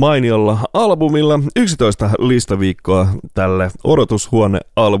maan mainiolla albumilla. 11 listaviikkoa tälle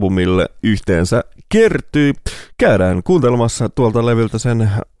odotushuone-albumille yhteensä kertyy. Käydään kuuntelemassa tuolta levyltä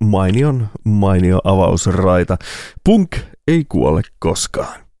sen mainio avausraita. Punk ei kuole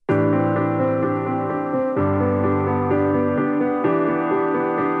koskaan.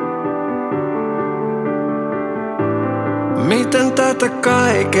 Mitä Käytän tätä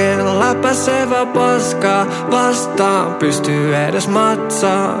kaiken läpäisevä paskaa vastaan, pystyy edes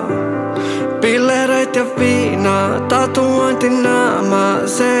matsaa. Pillereit ja viinaa, tatuointinaamaa,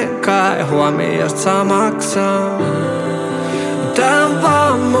 sen kai huomiosta saa maksaa. Tää on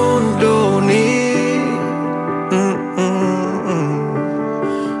vaan mun duuni.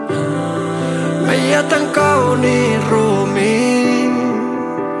 Mä jätän kauniin ruumiin.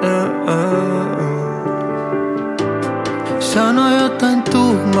 Sano jotain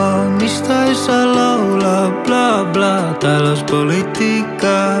tuhmaa, mistä ei saa laulaa. Bla bla,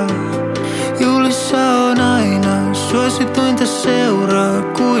 talouspolitiikkaa. Juhlissa on aina suosituinta seuraa.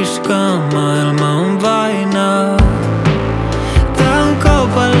 Kuiskaa, maailma on vainaa. Tää on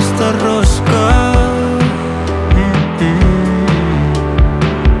kaupallista roskaa.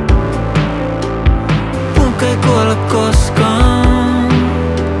 Punk ei kuole koskaan.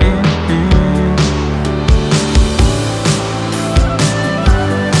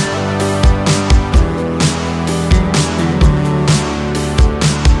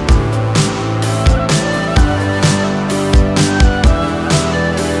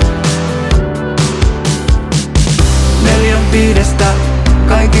 5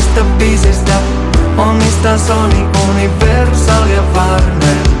 kaikista biisistä omistaa Sony, Universal ja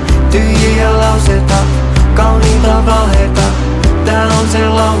Warner. Tyhjiä lauseita, kauniita valheita. Tää on se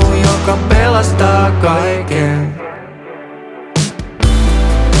laulu, joka pelastaa kaiken.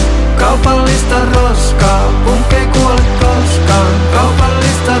 Kaupallista roskaa, punk ei kuole koskaan.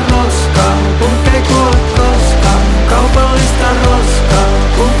 Kaupallista roskaa, punk ei kuole koskaan. Kaupallista roskaa,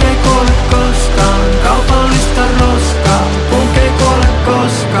 punk ei kuole koskaan. Kaupallista roskaa, punk ei kuole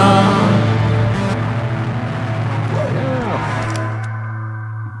koskaan.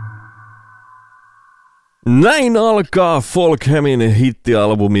 Näin alkaa Folkhamin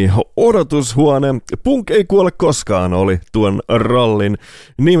hittialbumi Odotushuone. Punk ei kuole koskaan oli tuon rallin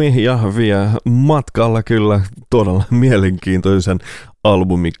nimi ja vie matkalla kyllä todella mielenkiintoisen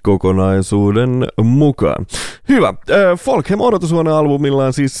albumikokonaisuuden mukaan. Hyvä. Folkham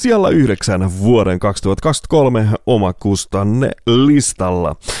Odotushuone-albumillaan siis siellä 9 vuoden 2023 omakustanne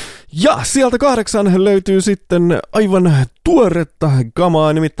listalla. Ja sieltä 8 löytyy sitten aivan tuoretta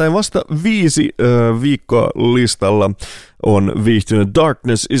kamaa, nimittäin vasta 5 viikkoa listalla on viihtynyt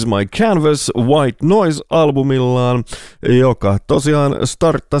Darkness is my canvas White Noise-albumillaan, joka tosiaan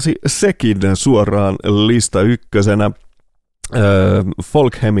starttasi sekin suoraan lista ykkösenä.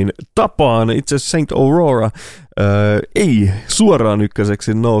 Folkhamin tapaan. Itse Saint Aurora ei suoraan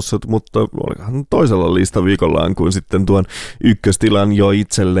ykköseksi noussut, mutta olikohan toisella listaviikollaan, kun sitten tuon ykköstilan jo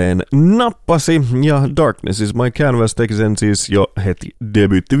itselleen nappasi. Ja Darkness is my canvas teki sen siis jo heti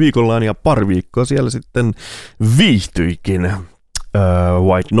debyyttiviikollaan ja pari viikkoa siellä sitten viihtyikin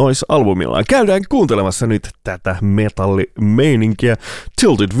White Noise-albumillaan. Käydään kuuntelemassa nyt tätä metallimeininkiä.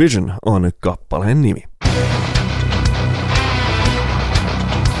 Tilted Vision on kappaleen nimi.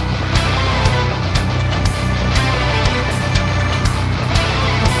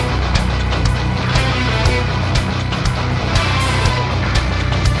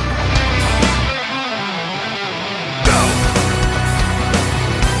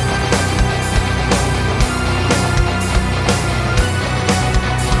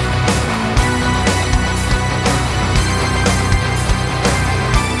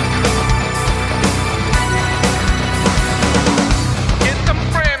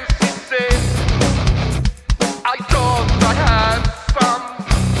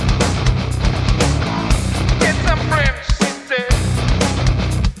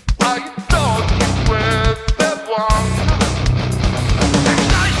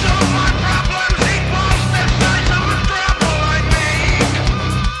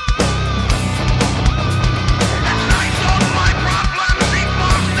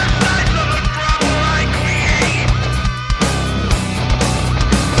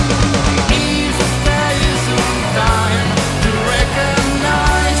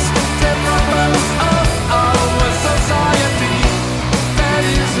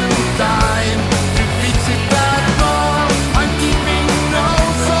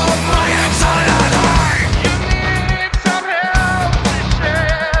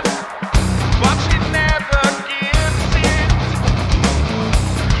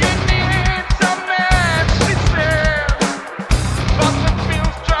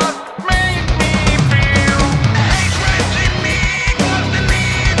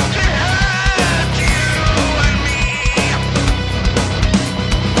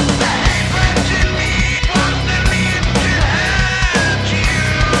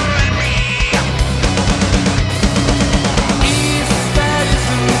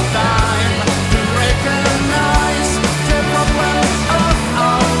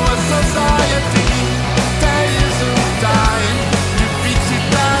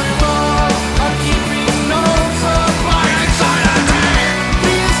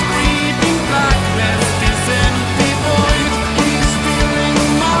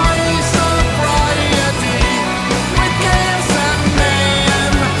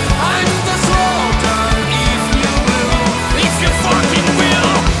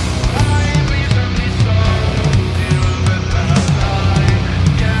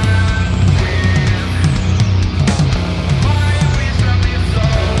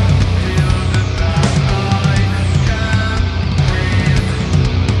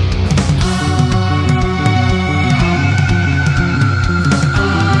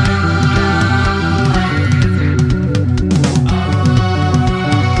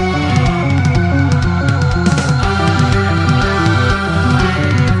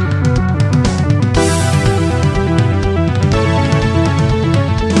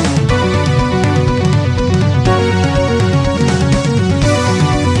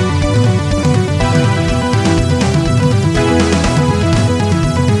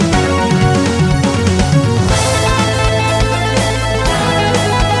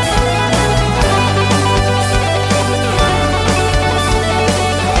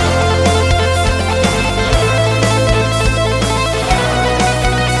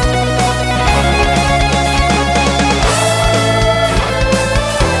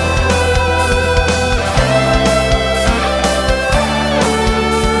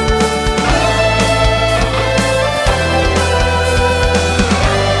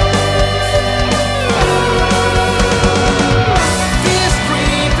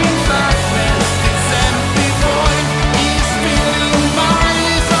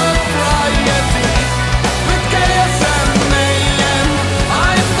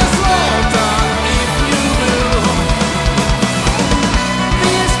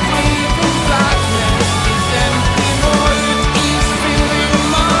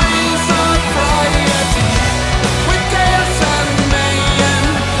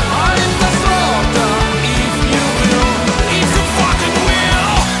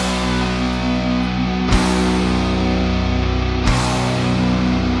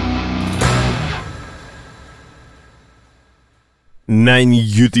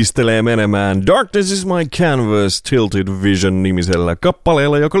 Näin jytistelee menemään Darkness is my canvas Tilted Vision -nimisellä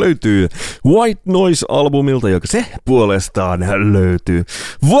kappaleella, joka löytyy White Noise-albumilta, joka se puolestaan löytyy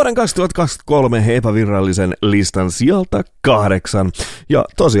vuoden 2023 epävirallisen listan sijalta 8. Ja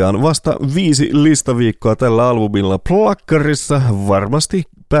tosiaan vasta 5 listaviikkoa tällä albumilla plakkarissa. Varmasti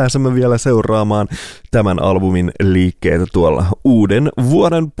pääsemme vielä seuraamaan tämän albumin liikkeitä tuolla uuden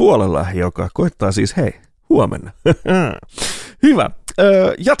vuoden puolella, joka koittaa siis huomenna. Hyvä.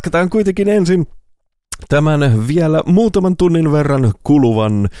 Jatketaan kuitenkin ensin tämän vielä muutaman tunnin verran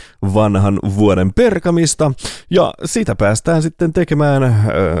kuluvan vanhan vuoden perkamista. Ja sitä päästään sitten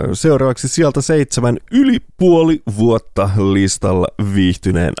tekemään seuraavaksi sieltä 7 yli puoli vuotta listalla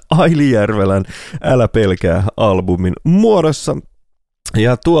viihtyneen Aili Järvelän Älä pelkää -albumin muodossa.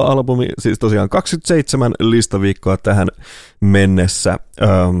 Ja tuo albumi, siis tosiaan 27 listaviikkoa tähän mennessä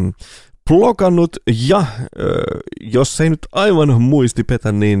blokannut, ja jos ei nyt aivan muisti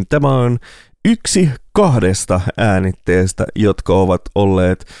petä, niin tämä on yksi 2 äänitteestä, jotka ovat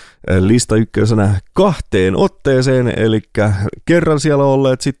olleet lista ykkösenä 2 otteeseen, eli kerran siellä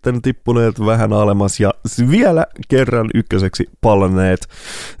olleet, sitten tippuneet vähän alemmas ja vielä kerran ykköseksi palanneet.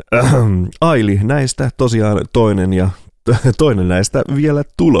 Aili näistä tosiaan toinen näistä vielä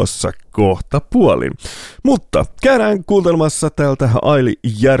tulossa kohta puolin. Mutta käydään kuuntelemassa tältä Aili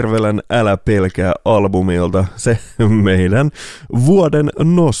Järvelän Älä pelkää -albumilta se meidän vuoden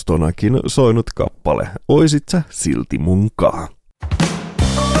nostonakin soinut kappale. Oisit sä silti munkaan.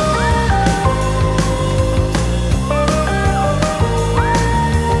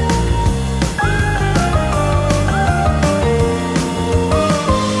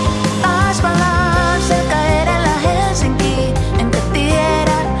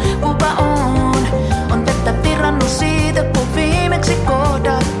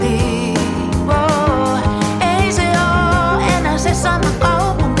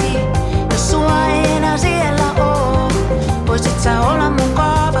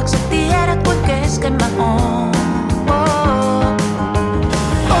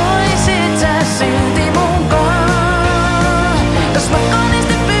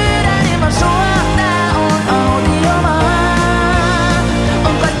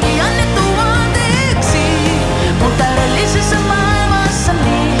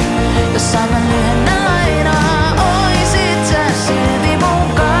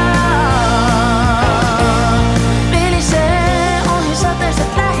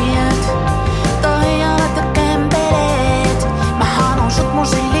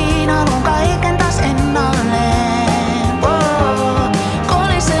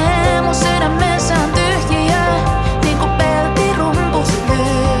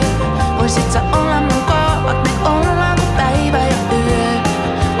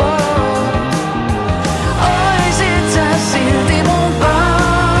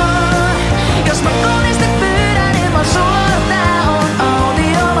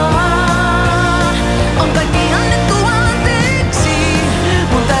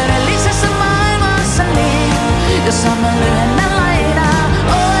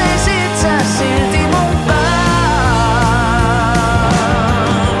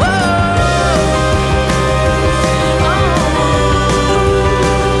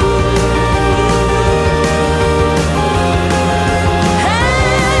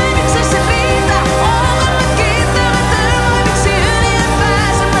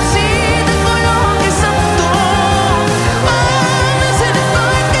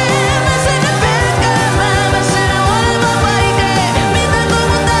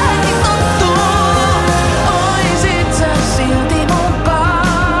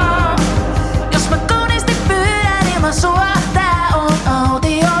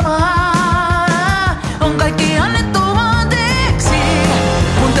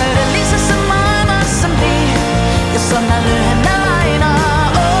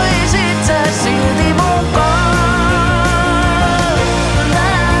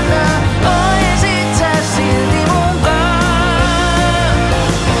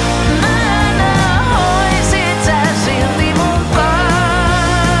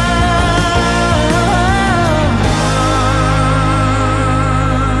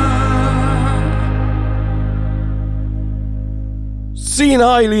 Siinä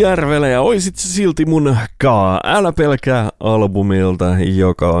Aili Järvelä ja Oisit sä silti mun kaa Älä pelkää -albumilta,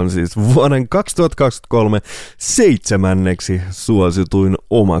 joka on siis vuoden 2023 7. suosituin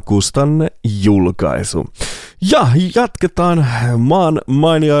omakustanne julkaisu. Ja jatketaan maan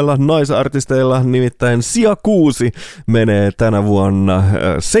mainioilla naisartisteilla, nimittäin sija 6 menee tänä vuonna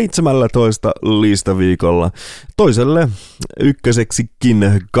 17 listaviikolla toiselle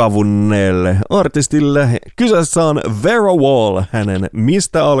ykköseksikin kavunneelle artistille. Kyseessä on Vera Wall, hänen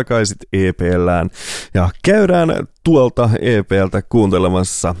Mistä alkaisit EP:llään. Ja käydään tuolta EP:ltä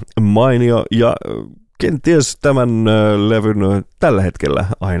kuuntelemassa mainio ja kenties tämän levyn tällä hetkellä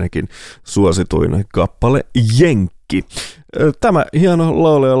ainakin suosituin kappale Jenkki. Tämä hieno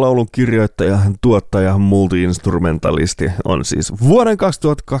laulaja, laulun kirjoittaja, tuottaja, multi-instrumentalisti on siis vuoden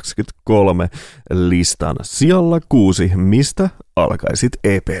 2023 listan sijalla 6, Mistä alkaisit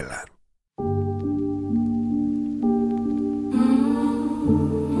EP:llään.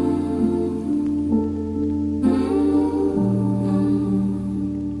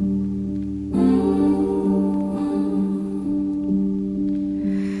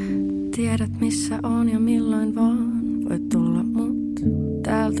 Tiedät missä on ja milloin vaan voit tulla mut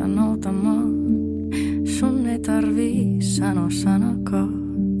täältä noutamaan. Sun ei tarvii sanoa sanakaan,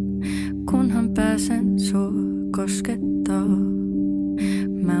 kunhan pääsen sua koskettaa.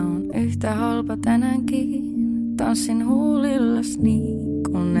 Mä oon yhtä halpa tänäänkin, tanssin huulillas niin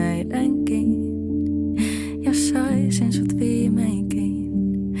kuin eilenkin. Jos saisin sut viimeinkin,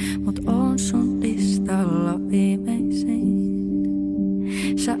 mut oon sun listalla viimeisin.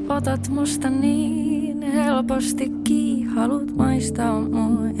 Sä otat musta niin helpostikin, haluut maistaa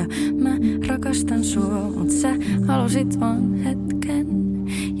mua ja mä rakastan sua, mut sä halusit vaan hetken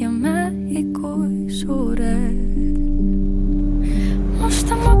ja mä ikuisuuden.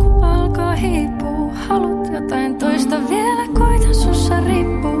 Musta maku alkaa hiipua, haluut jotain toista vielä, koitan sussa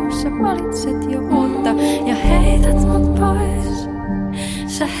riippuu. Sä valitset jo uutta ja heität mut pois,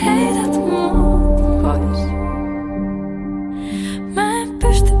 sä heität mut pois.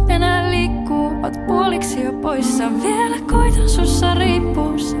 Pysty enää liikkuu, oot puoliksi jo poissa. Vielä koitan sussa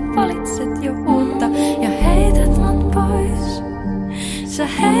riippuu, sä valitset jo uutta ja heität mut pois. Sä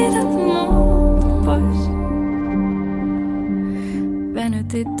heität mut pois.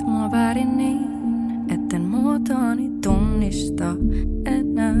 Venytit mua väärin niin, etten muotoani tunnista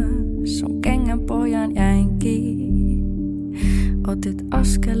enää. Sun kengänpojan jäin kiinni, otit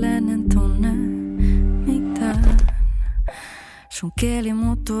askeleen, en tunne mitään. Sun kieli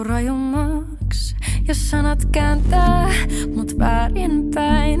muuttuu rajummaksi, jos sanat kääntää mut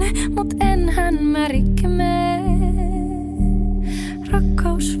väärinpäin, mut enhän mä rikki mene.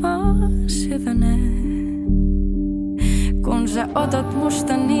 Rakkaus vaan syvenee, kun sä otat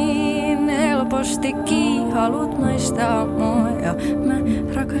musta niin helpostikin. Haluut maistaa mua ja mä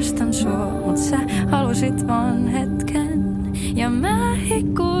rakastan sua, mut sä halusit vaan hetken ja mä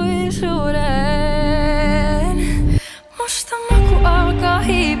ikuisuuden. Musta maku alkaa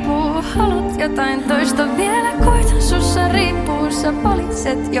hiipuu, haluut jotain toista vielä, koitan sussa riippuu. Sä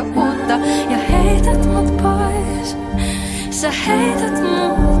valitset jo uutta ja heität mut pois. Sä heität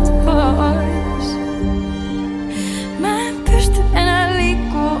mut pois. Mä en pysty enää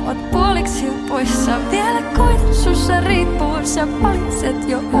liikkuu, oot puoliksi jo poissa. Vielä koitan sussa riippuu. Sä valitset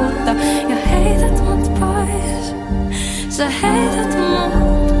jo uutta ja heität mut pois. Sä heität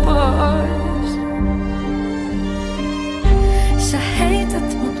mut pois. Sä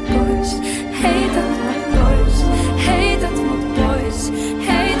heität mut pois, heität mut pois, heität mut pois,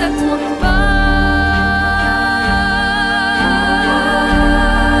 heität mut pois.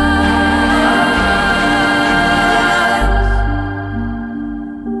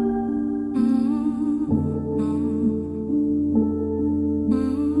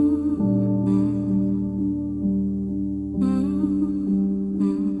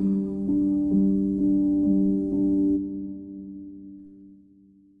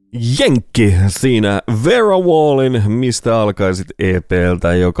 Jenkki siinä Vera Wallin Mistä alkaisit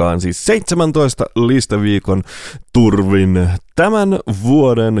EP:ltä, joka on siis 17 listaviikon turvin tämän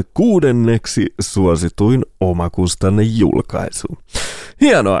vuoden 6. suosituin omakustanne julkaisu.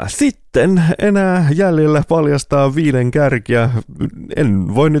 Hienoa. Sitten enää jäljellä paljastaa 5 kärkiä.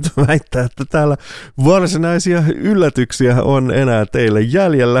 En voi nyt väittää, että täällä varsinaisia yllätyksiä on enää teille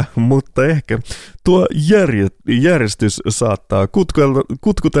jäljellä, mutta ehkä tuo järjestys saattaa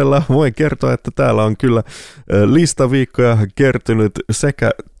kutkutella. Voin kertoa, että täällä on kyllä listaviikkoja kertynyt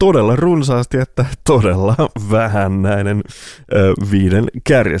sekä todella runsaasti että todella vähän näiden 5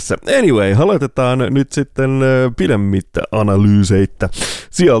 kärjessä. Anyway, aloitetaan nyt sitten pidemmittä analyyseitä.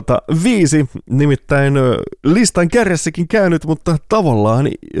 Sieltä 5, nimittäin listan kärjessäkin käynyt, mutta tavallaan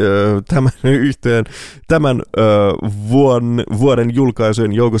tämän vuoden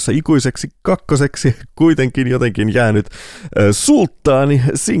julkaisujen joukossa ikuiseksi kakkoseksi kuitenkin jotenkin jäänyt sulttaani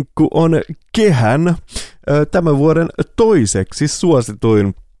sinkku on Kehän tämän vuoden toiseksi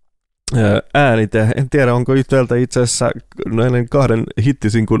suosituin äänite. En tiedä, onko yhtäältä itse asiassa näiden 2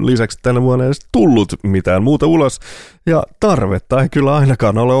 hittisinkun lisäksi tänä vuonna edes tullut mitään muuta ulos. Ja tarvetta ei kyllä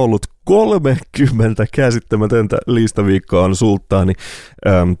ainakaan ole ollut. 30 käsittämätöntä listaviikkoa on sulttaani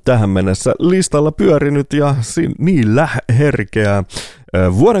tähän mennessä listalla pyörinyt ja niillä herkeää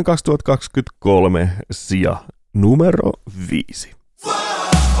vuoden 2023 sija numero 5.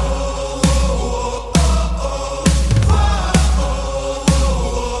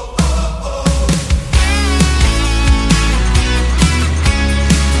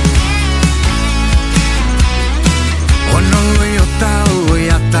 On ollut jo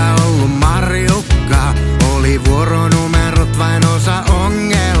taulujata, ollut Marjukka. Oli vuoronumerot vain osa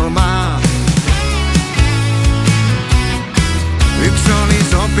ongelmaa. Yksi oli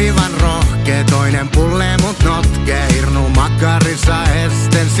sopivan rohkea, toinen pulle mut notke. Irnu makkarissa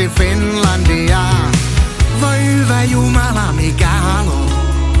estensi Finlandia. Voi hyvä Jumala, mikä haloo,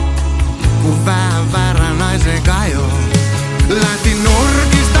 kun vähän väärän naisen kajo. Lähti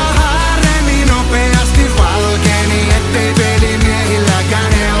nurkista haremmin nopeasti valkeni, ettei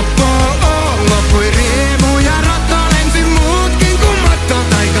pelimiehilläkään helppoa oo. Loppui riemu ja rotto lensi muutkin kun matto.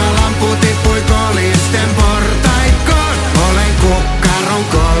 Taikalampu tippui kolisten portaikkoon. Olen kukkaron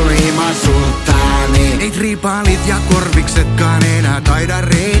kolima sulttaani. Ei tripaalit ja korviksetkaan enää taida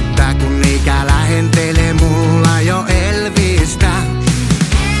riittää, kun ikä lähentelee mulla jo Elvistä.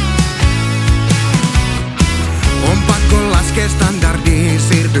 On pakko laskea standardiin,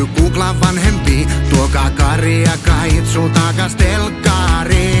 siirtyy Googlan vanhempiin. Tuokaa Kari ja Kaitsu takas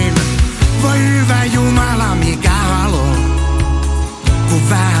telkkariin. Voi hyvä Jumala, mikä haloo, kun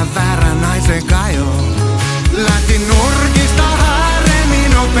vähän väärän naisen kajo. Lähti nurkista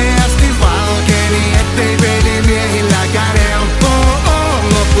haremmin nopeasti valkeni, ettei pelimiehilläkään helppoa oo.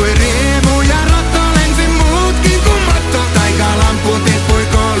 Loppui riemu ja rotto lensi muutkin kun matto. Taikalampu tippui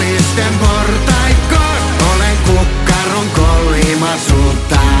kolisten portaikkoon. Olen kukkaron kolima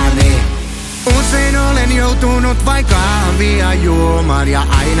sulttaani. Usein olen joutunut vain kahvia juomaan ja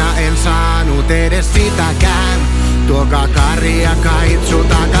aina en saanut edes sitäkään. Tuokaa Kari ja Kaitsu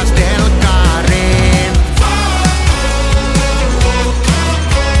takas telkkariin.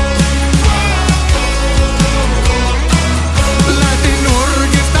 Lähti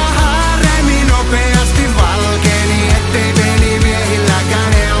nurkista haremmin nopeasti valkeni, ettei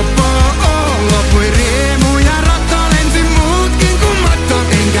pelimiehilläkään helppoa oo. Loppui riemu ja rotto lensi muutkin kun matto.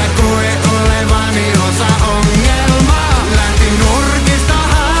 Enkä koe olevani osa ongelmaa. Lähti nurkista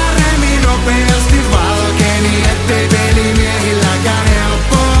haremmin nopeasti valkeni, ettei pelimiehilläkään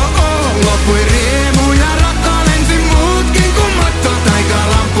helppoa oo. Loppui riemu ja rotto lensi muutkin kun matto.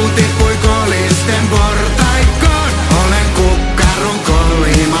 Taikalampu tippui kolisten portaikkoon. Olen kukkaron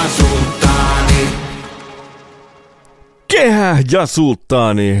kolima sulttaani. Kehä ja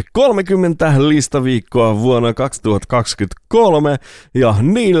sulttaani, 30 listaviikkoa vuonna 2023 ja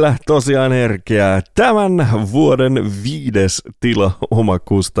niillä tosiaan herkeää tämän vuoden 5. tila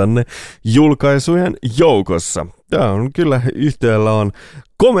omakustanne julkaisujen joukossa. Tämä on kyllä yhtiöllä on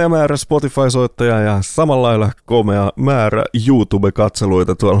komea määrä Spotify-soittajia ja samalla lailla komea määrä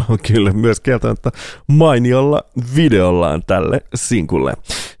YouTube-katseluita. Tuolla on kyllä myös kieltämättä mainiolla videollaan tälle sinkulle.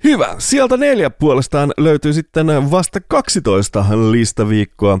 Hyvä, sieltä 4 puolestaan löytyy sitten vasta 12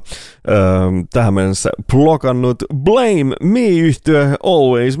 listaviikkoa. Tähän mennessä blokannut Blame Me-yhtiö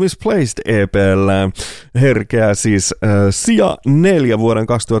Always Misplaced EP:llä herkeää siis sija 4 vuoden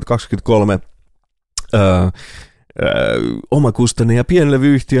 2023 omakustanne ja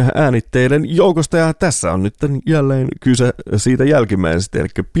pienlevyyhtiö äänitteiden joukosta, ja tässä on nyt jälleen kyse siitä jälkimmäisestä, eli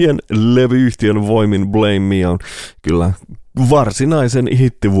pienlevyyhtiön voimin Blame Me on kyllä varsinaisen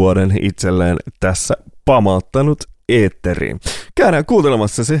hittivuoden itselleen tässä pamauttanut eetteriin. Käydään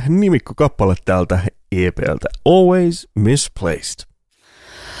kuuntelemassa se nimikkokappale täältä EP:ltä, Always Misplaced.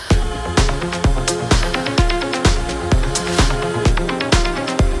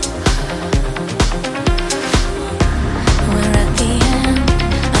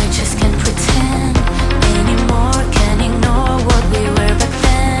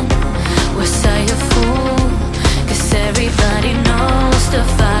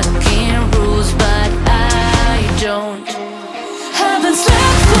 Haven't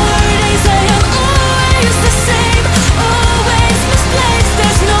slept for days, I am always the same, always misplaced.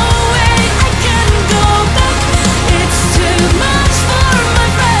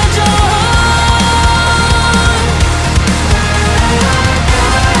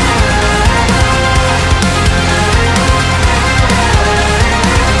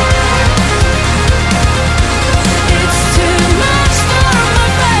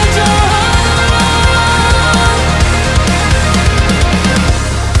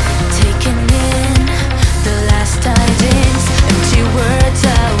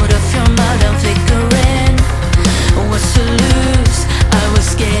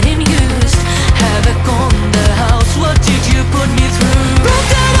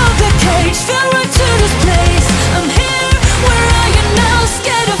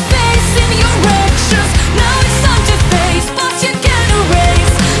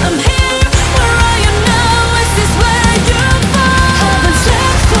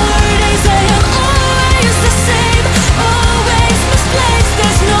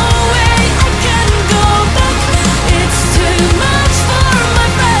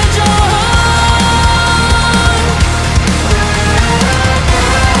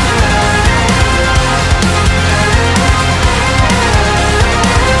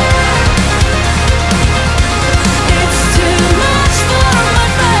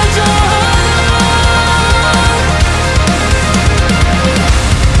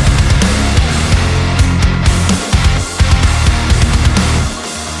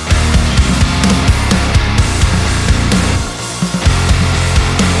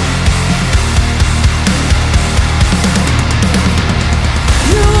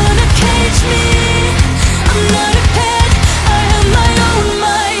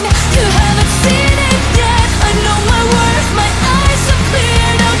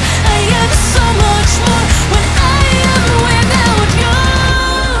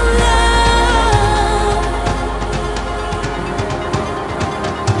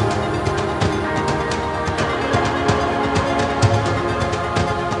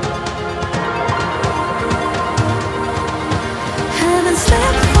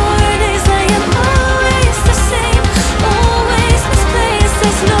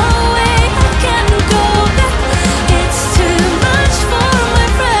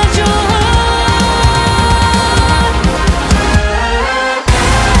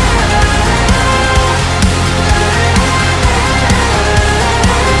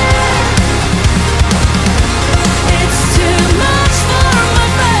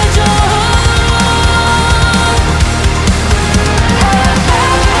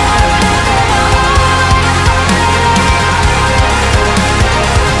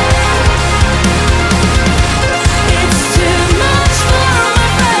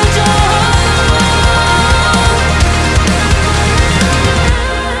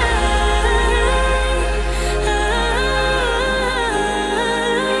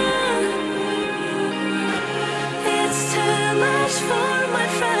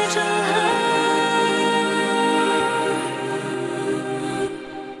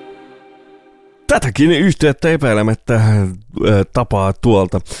 Tätäkin yhtiötä epäilemättä tapaa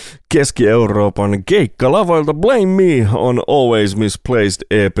tuolta Keski-Euroopan keikkalavoilta. Blame Me on Always Misplaced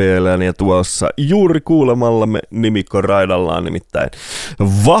EP:llä ja tuossa juuri kuulemallamme nimikkoraidallaan nimittäin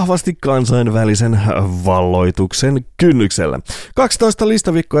vahvasti kansainvälisen valloituksen kynnyksellä. 12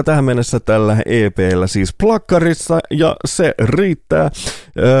 listaviikkoa tähän mennessä tällä EP:llä siis plakkarissa ja se riittää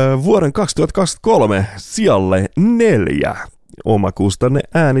vuoden 2023 sijalle 4. Omakustanne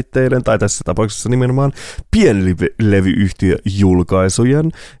äänitteiden, tai tässä tapauksessa nimenomaan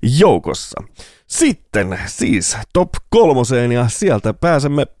pienlevyyhtiöjulkaisujen joukossa. Sitten siis top 3 ja sieltä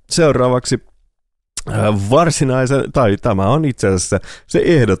pääsemme seuraavaksi varsinaisen, tai tämä on itse asiassa se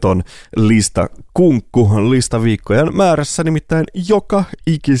ehdoton listakunkku listaviikkojen määrässä, nimittäin joka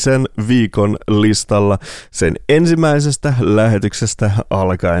ikisen viikon listalla sen ensimmäisestä lähetyksestä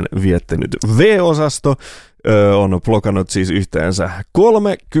alkaen viettänyt V-osasto on blokannut siis yhteensä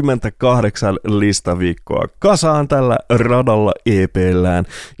 38 listaviikkoa kasaan tällä radalla EP:llään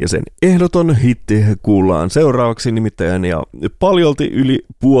ja sen ehdoton hitti kuullaan seuraavaksi nimittäin ja paljolti yli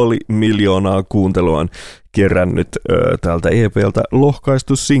 500,000 kuuntelua on kerännyt tältä EP:ltä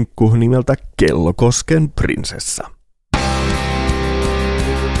lohkaistu sinkku nimeltä Kellokosken prinsessa.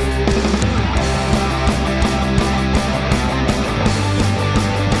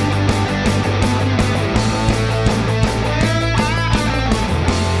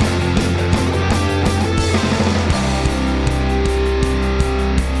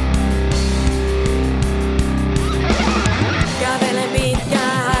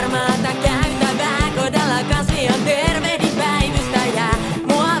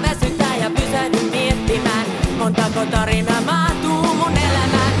 Tarina mahtuu mun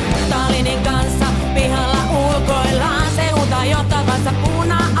elämään. Stalinin kanssa pihalla ulkoillaan. Seuta johtavassa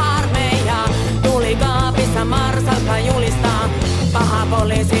puna-armeijaa. Tuli kaapissa marsalkka julistaa. Paha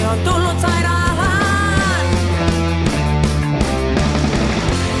poliisi on tullut sairaalaan.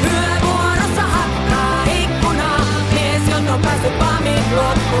 Yövuorossa hakkaa ikkunaa. Mies on päässyt pamit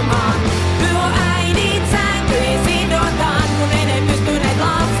loppumaan. Lyö äidit sänkyihin sidotaan. Kun ei pystyneet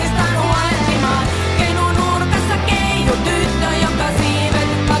lapsistaan huolehtimaan. Tyttö, joka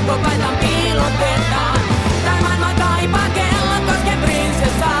siivet pakkopaitan piilotetaan. Tää maailma kaipaa Kellokosken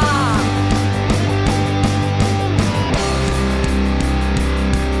prinsessaa.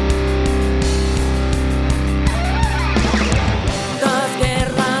 Taas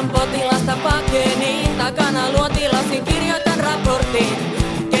kerran potilasta pakeni. Takana luotilasin kirjoitan raportin.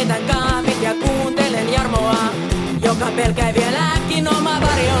 Keitän kahvit ja kuuntelen Jarmoa, joka pelkää vieläkin oma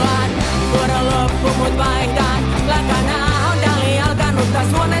varjoaan. Vuoro loppu mut vaihdan. Lakana on Dali alkanut taas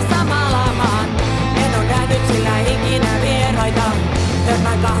huoneessa maalaamaan. En oo nähnyt sillä ikinä vieraita.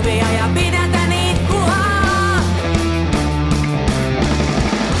 Törmään kahvia ja pidätän itkua.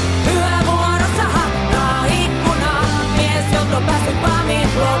 Yövuorossa hakkaa ikkunaa. Mies, joka on päässyt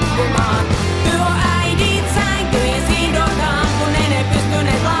pamit loppumaan. Työ äidit sänkyihin sidotaan. Kun ei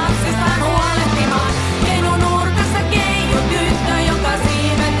pystyneet lapsistaan huolehtimaan. Keinun nurkassa keiju tyttö, joka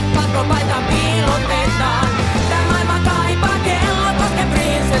siivet pakkopaitan piilotetaan. Tää maailma kaipaa Kellokosken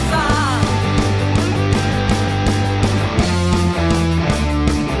prinsessaa.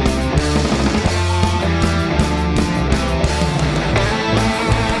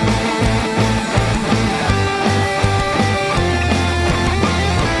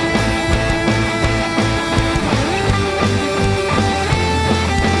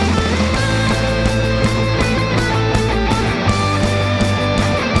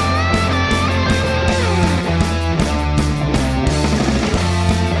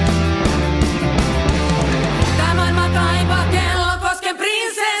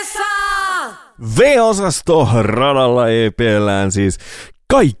 V-osasto radalla EP:llään siis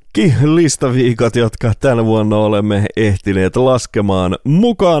kaikki listaviikot, jotka tänä vuonna olemme ehtineet laskemaan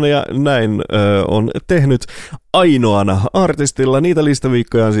mukaan ja näin on tehnyt ainoana artistilla. Niitä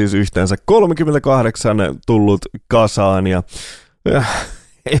listaviikkoja on siis yhteensä 38 tullut kasaan ja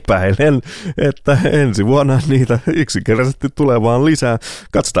epäilen, että ensi vuonna niitä yksinkertaisesti tulee vaan lisää.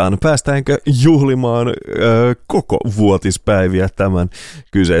 Katsotaan, päästäänkö juhlimaan koko vuotispäiviä tämän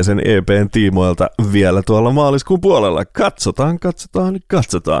kyseisen EP:n tiimoilta vielä tuolla maaliskuun puolella.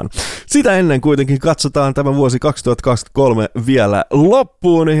 Katsotaan. Sitä ennen kuitenkin katsotaan tämä vuosi 2023 vielä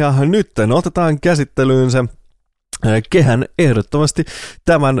loppuun ja nyt otetaan käsittelyyn se kehän ehdottomasti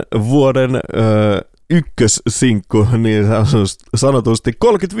tämän vuoden ykkössinkku niin sanotusti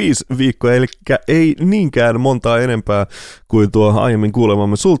 35 viikkoa, eli ei niinkään montaa enempää kuin tuo aiemmin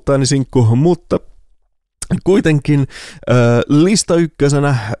kuulemamme sulttaanisinkku, mutta Kuitenkin lista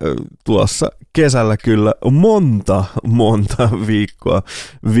ykkösenä tuossa kesällä kyllä monta viikkoa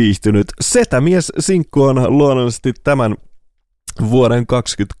viihtynyt Setämies-sinkku on luonnollisesti tämän vuoden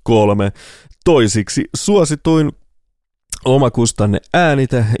 2023 toisiksi suosituin omakustanne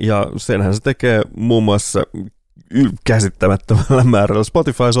äänite, ja senhän se tekee muun muassa käsittämättömällä määrällä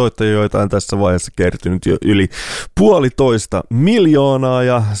Spotify-soittajia, joita on tässä vaiheessa kertynyt jo yli 1,5 miljoonaa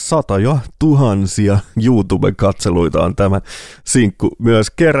ja satoja tuhansia YouTube-katseluita on tämä sinkku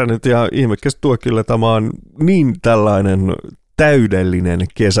myös kerännyt, ja ihmekäs tuo kyllä tämä on niin tällainen täydellinen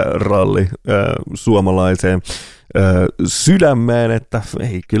kesäralli suomalaiseen sydämeen, että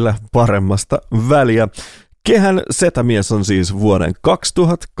ei kyllä paremmasta väliä. Kehän Setämies on siis vuoden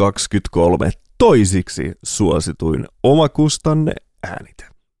 2023 toisiksi suosituin omakustanne äänite.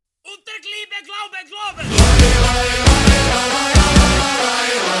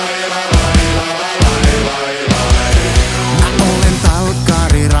 Mä olen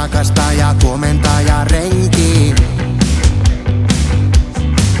talkkari, rakastaja, komentaja, renki.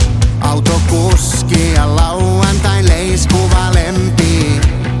 Autokuski ja lauantain leiskuva lempi.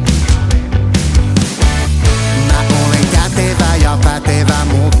 Mä olen kätevä ja pätevä,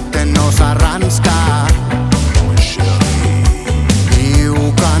 mutten osaa ranskaa.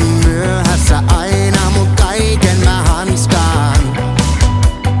 Hiukan myöhässä aina, mut kaiken mä hanskaan.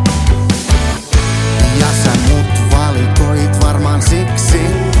 Ja sä mut valikoit varmaan siksi,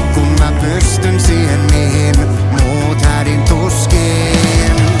 kun mä pystyn siihen mihin muut hädin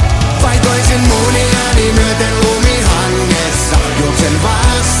tuskiin. Vaikoisin muniani myöten lumihangessa, juoksen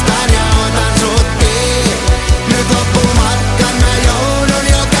vastaan ja otan sut kiinni. Nyt loppumatkan mä joudun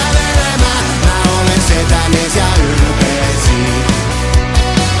jo kävelemään, mä olen setämies ja ylpeesi.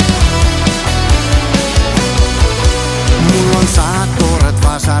 Mulla on saattorat,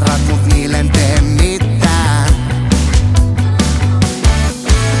 vasarat, mut niille en tee mitään.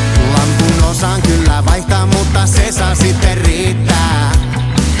 Lampun osaan kyllä vaihtaa, mutta se saa sitten riittää.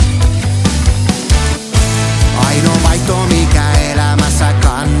 Ainoa vaihto mikä elämässä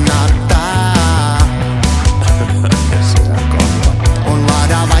kannattaa on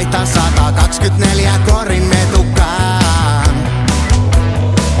laada vaihtaa 124 korin metukkaan.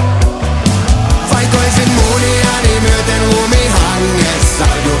 Vaikoisin muniani myöten lumihangessa,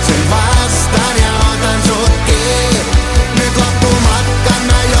 juoksen vastaan ja otan sut kiinni. Nyt loppumatkan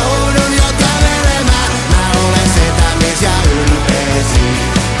mä joudun jo kävelemään, mä olen setämies ja ylpeesi.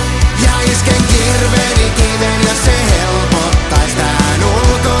 Ja isken kirveeni kiven, jos se helpottais tähän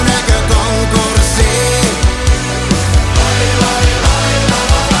ulkonäkökonkurssiin.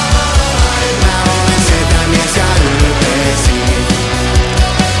 Mä olen setämies ja ylpeesi.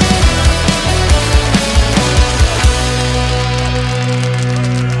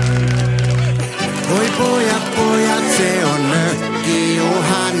 Oi pojat, se on mökki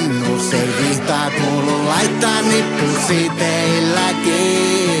juhannus. Ei vihtaa kuulu laittaa nippusi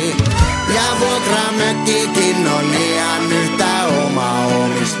teilläkin. Ja vuokramökkikin on ihan yhtä oma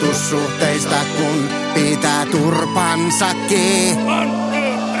omistussuhteista, kun pitää turpansakin.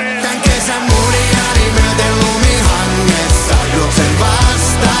 Tän kesän muniani myöten lumihangessa, juoksen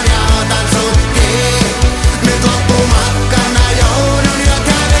vastaan ja otan sut kiinni. Nyt loppumatkan mä joudun jo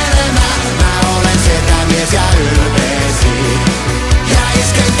kävelemään, mä olen setämies ja ylpeesi. Ja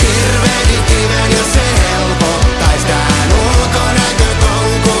isken kirveeni kiven, jos se helpottais tähän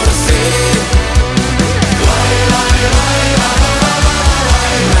ulkonäkökonkurssiin.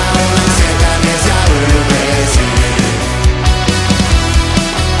 Mä olen setämies ja ylpeesi.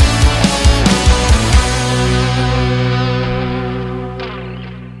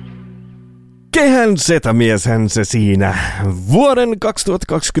 Kehän setämieshän se siinä vuoden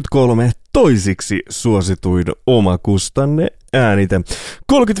 2023 toisiksi suosituin omakustanne äänite.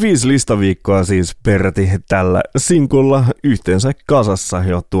 35 listaviikkoa siis peräti tällä sinkulla yhteensä kasassa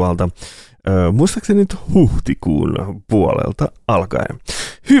jo tuolta, muistaakseni nyt huhtikuun puolelta alkaen.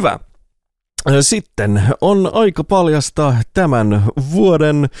 Hyvä. Sitten on aika paljastaa tämän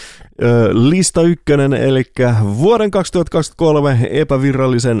vuoden lista ykkönen, eli vuoden 2023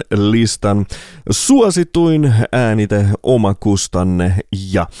 epävirallisen listan suosituin äänite omakustanne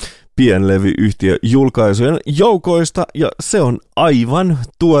ja pienlevyyhtiö julkaisujen joukoista, ja se on aivan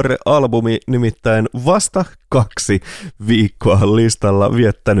tuore albumi, nimittäin vasta 2 viikkoa listalla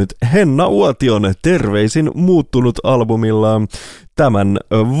viettänyt Henna Uotion terveisin muuttunut albumillaan tämän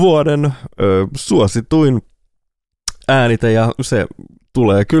vuoden suosituin äänite ja se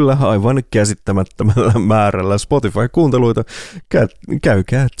tulee kyllä aivan käsittämättömällä määrällä Spotify-kuunteluita.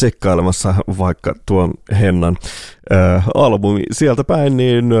 Käykää tsekkailemassa vaikka tuon Hennan albumi sieltä päin,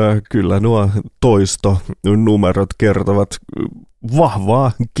 niin kyllä nuo toistonumerot kertovat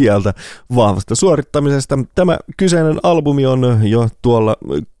vahvaa kieltä vahvasta suorittamisesta. Tämä kyseinen albumi on jo tuolla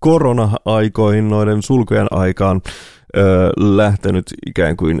korona-aikoihin, noiden sulkujen aikaan lähtenyt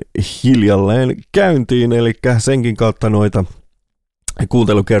ikään kuin hiljalleen käyntiin, eli senkin kautta noita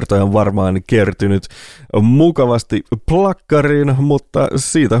kuuntelukertoja on varmaan kertynyt mukavasti plakkariin, mutta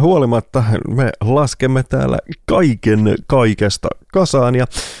siitä huolimatta me laskemme täällä kaiken kaikesta kasaan ja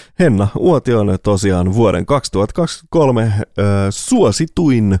Henna Uotio on tosiaan vuoden 2023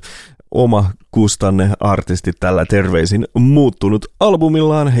 suosituin oma kustanneartisti tällä terveisin muuttunut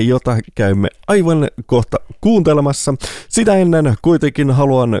albumillaan, jota käymme aivan kohta kuuntelemassa. Sitä ennen kuitenkin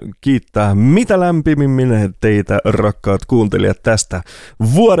haluan kiittää mitä lämpimimmin teitä, rakkaat kuuntelijat, tästä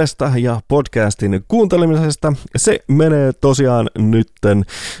vuodesta ja podcastin kuuntelemisesta. Se menee tosiaan nytten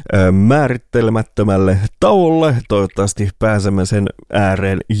määrittelemättömälle tauolle. Toivottavasti pääsemme sen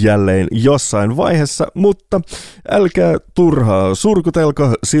ääreen jälleen jossain vaiheessa, mutta älkää turhaa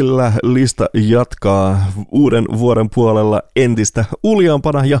surkutelko, sillä lista jatkaa uuden vuoden puolella entistä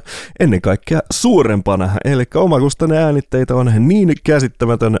uljampana ja ennen kaikkea suurempana. Eli omakustanne äänitteitä on niin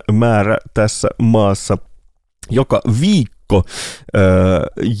käsittämätön määrä tässä maassa. Joka viikko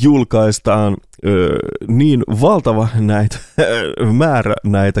julkaistaan niin valtava määrä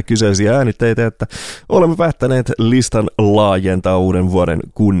näitä kyseisiä äänitteitä, että olemme päättäneet listan laajentaa uuden vuoden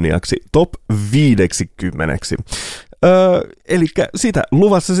kunniaksi top 50. Eli sitä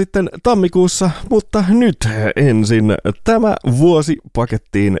luvassa sitten tammikuussa, mutta nyt ensin tämä vuosi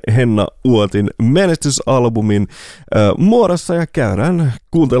pakettiin Henna Uotin menestysalbumin muodossa ja käydään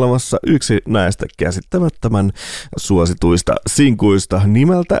kuuntelemassa yksi näistä käsittämättömän suosituista sinkuista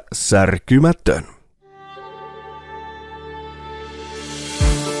nimeltä Särkymätön.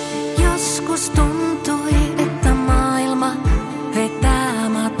 Joskus tuntui, että maailma vetää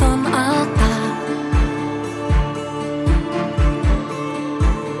maton alta.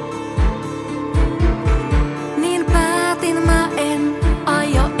 Niin päätin mä en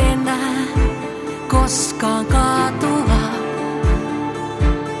aio enää koskaan kaatua.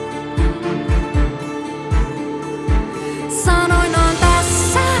 Sanoin on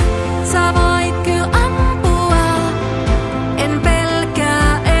tässä, sä voit kyllä.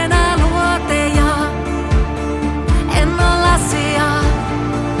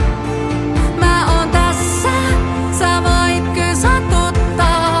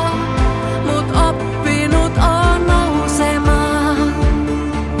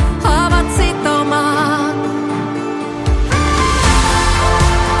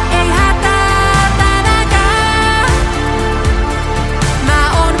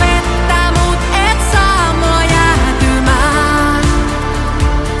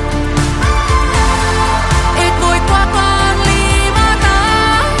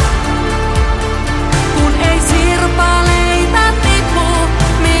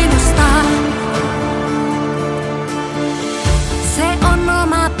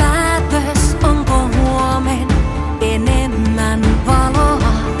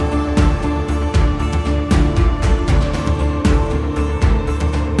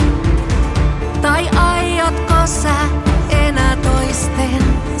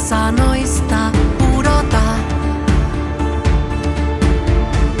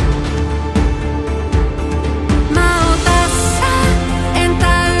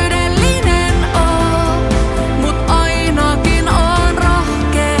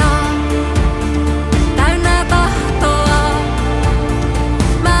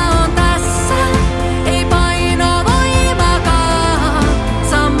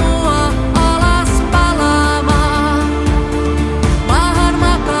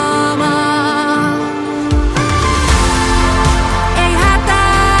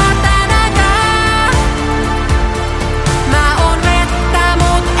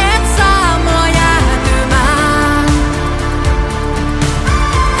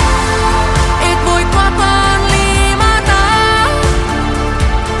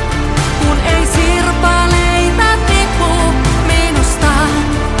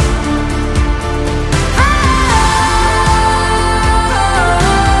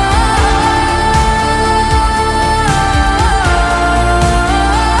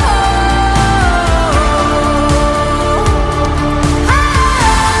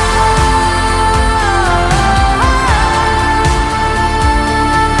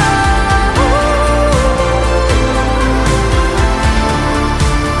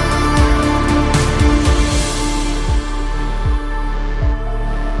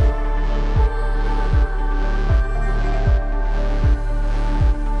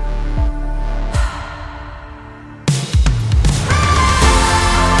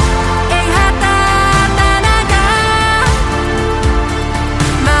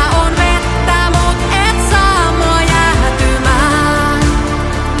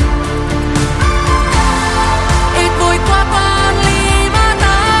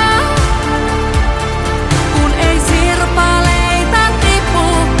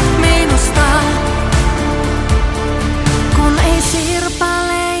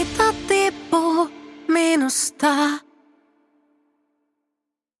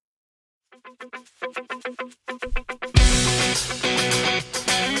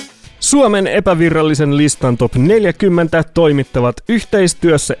 Suomen epävirallisen listan top 40 toimittavat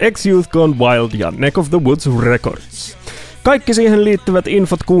yhteistyössä Ex-Youth Gone Wild ja Neck of the Woods Records. Kaikki siihen liittyvät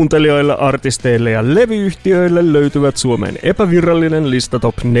infot kuuntelijoille, artisteille ja levyyhtiöille löytyvät Suomen epävirallinen lista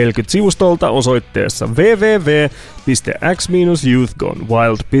top 40-sivustolta osoitteessa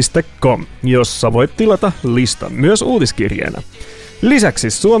www.x-youthgonewild.com, jossa voit tilata listan myös uutiskirjeenä. Lisäksi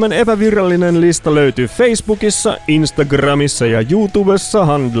Suomen epävirallinen lista löytyy Facebookissa, Instagramissa ja YouTubessa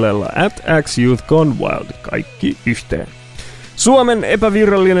handlella @xyouthgonewild, kaikki yhteen. Suomen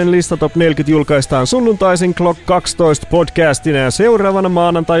epävirallinen lista top 40 julkaistaan sunnuntaisin Clock 12 podcastina ja seuraavana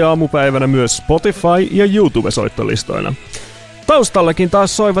maanantai-aamupäivänä myös Spotify ja YouTube-soittolistoina. Taustallakin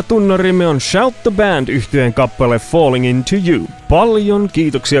taas soiva tunnarimme on Shout the Band -yhtyeen kappale Falling Into You. Paljon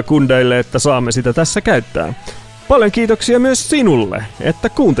kiitoksia kundeille, että saamme sitä tässä käyttää. Paljon kiitoksia myös sinulle, että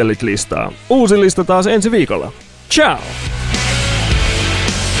kuuntelit listaa. Uusi lista taas ensi viikolla. Ciao!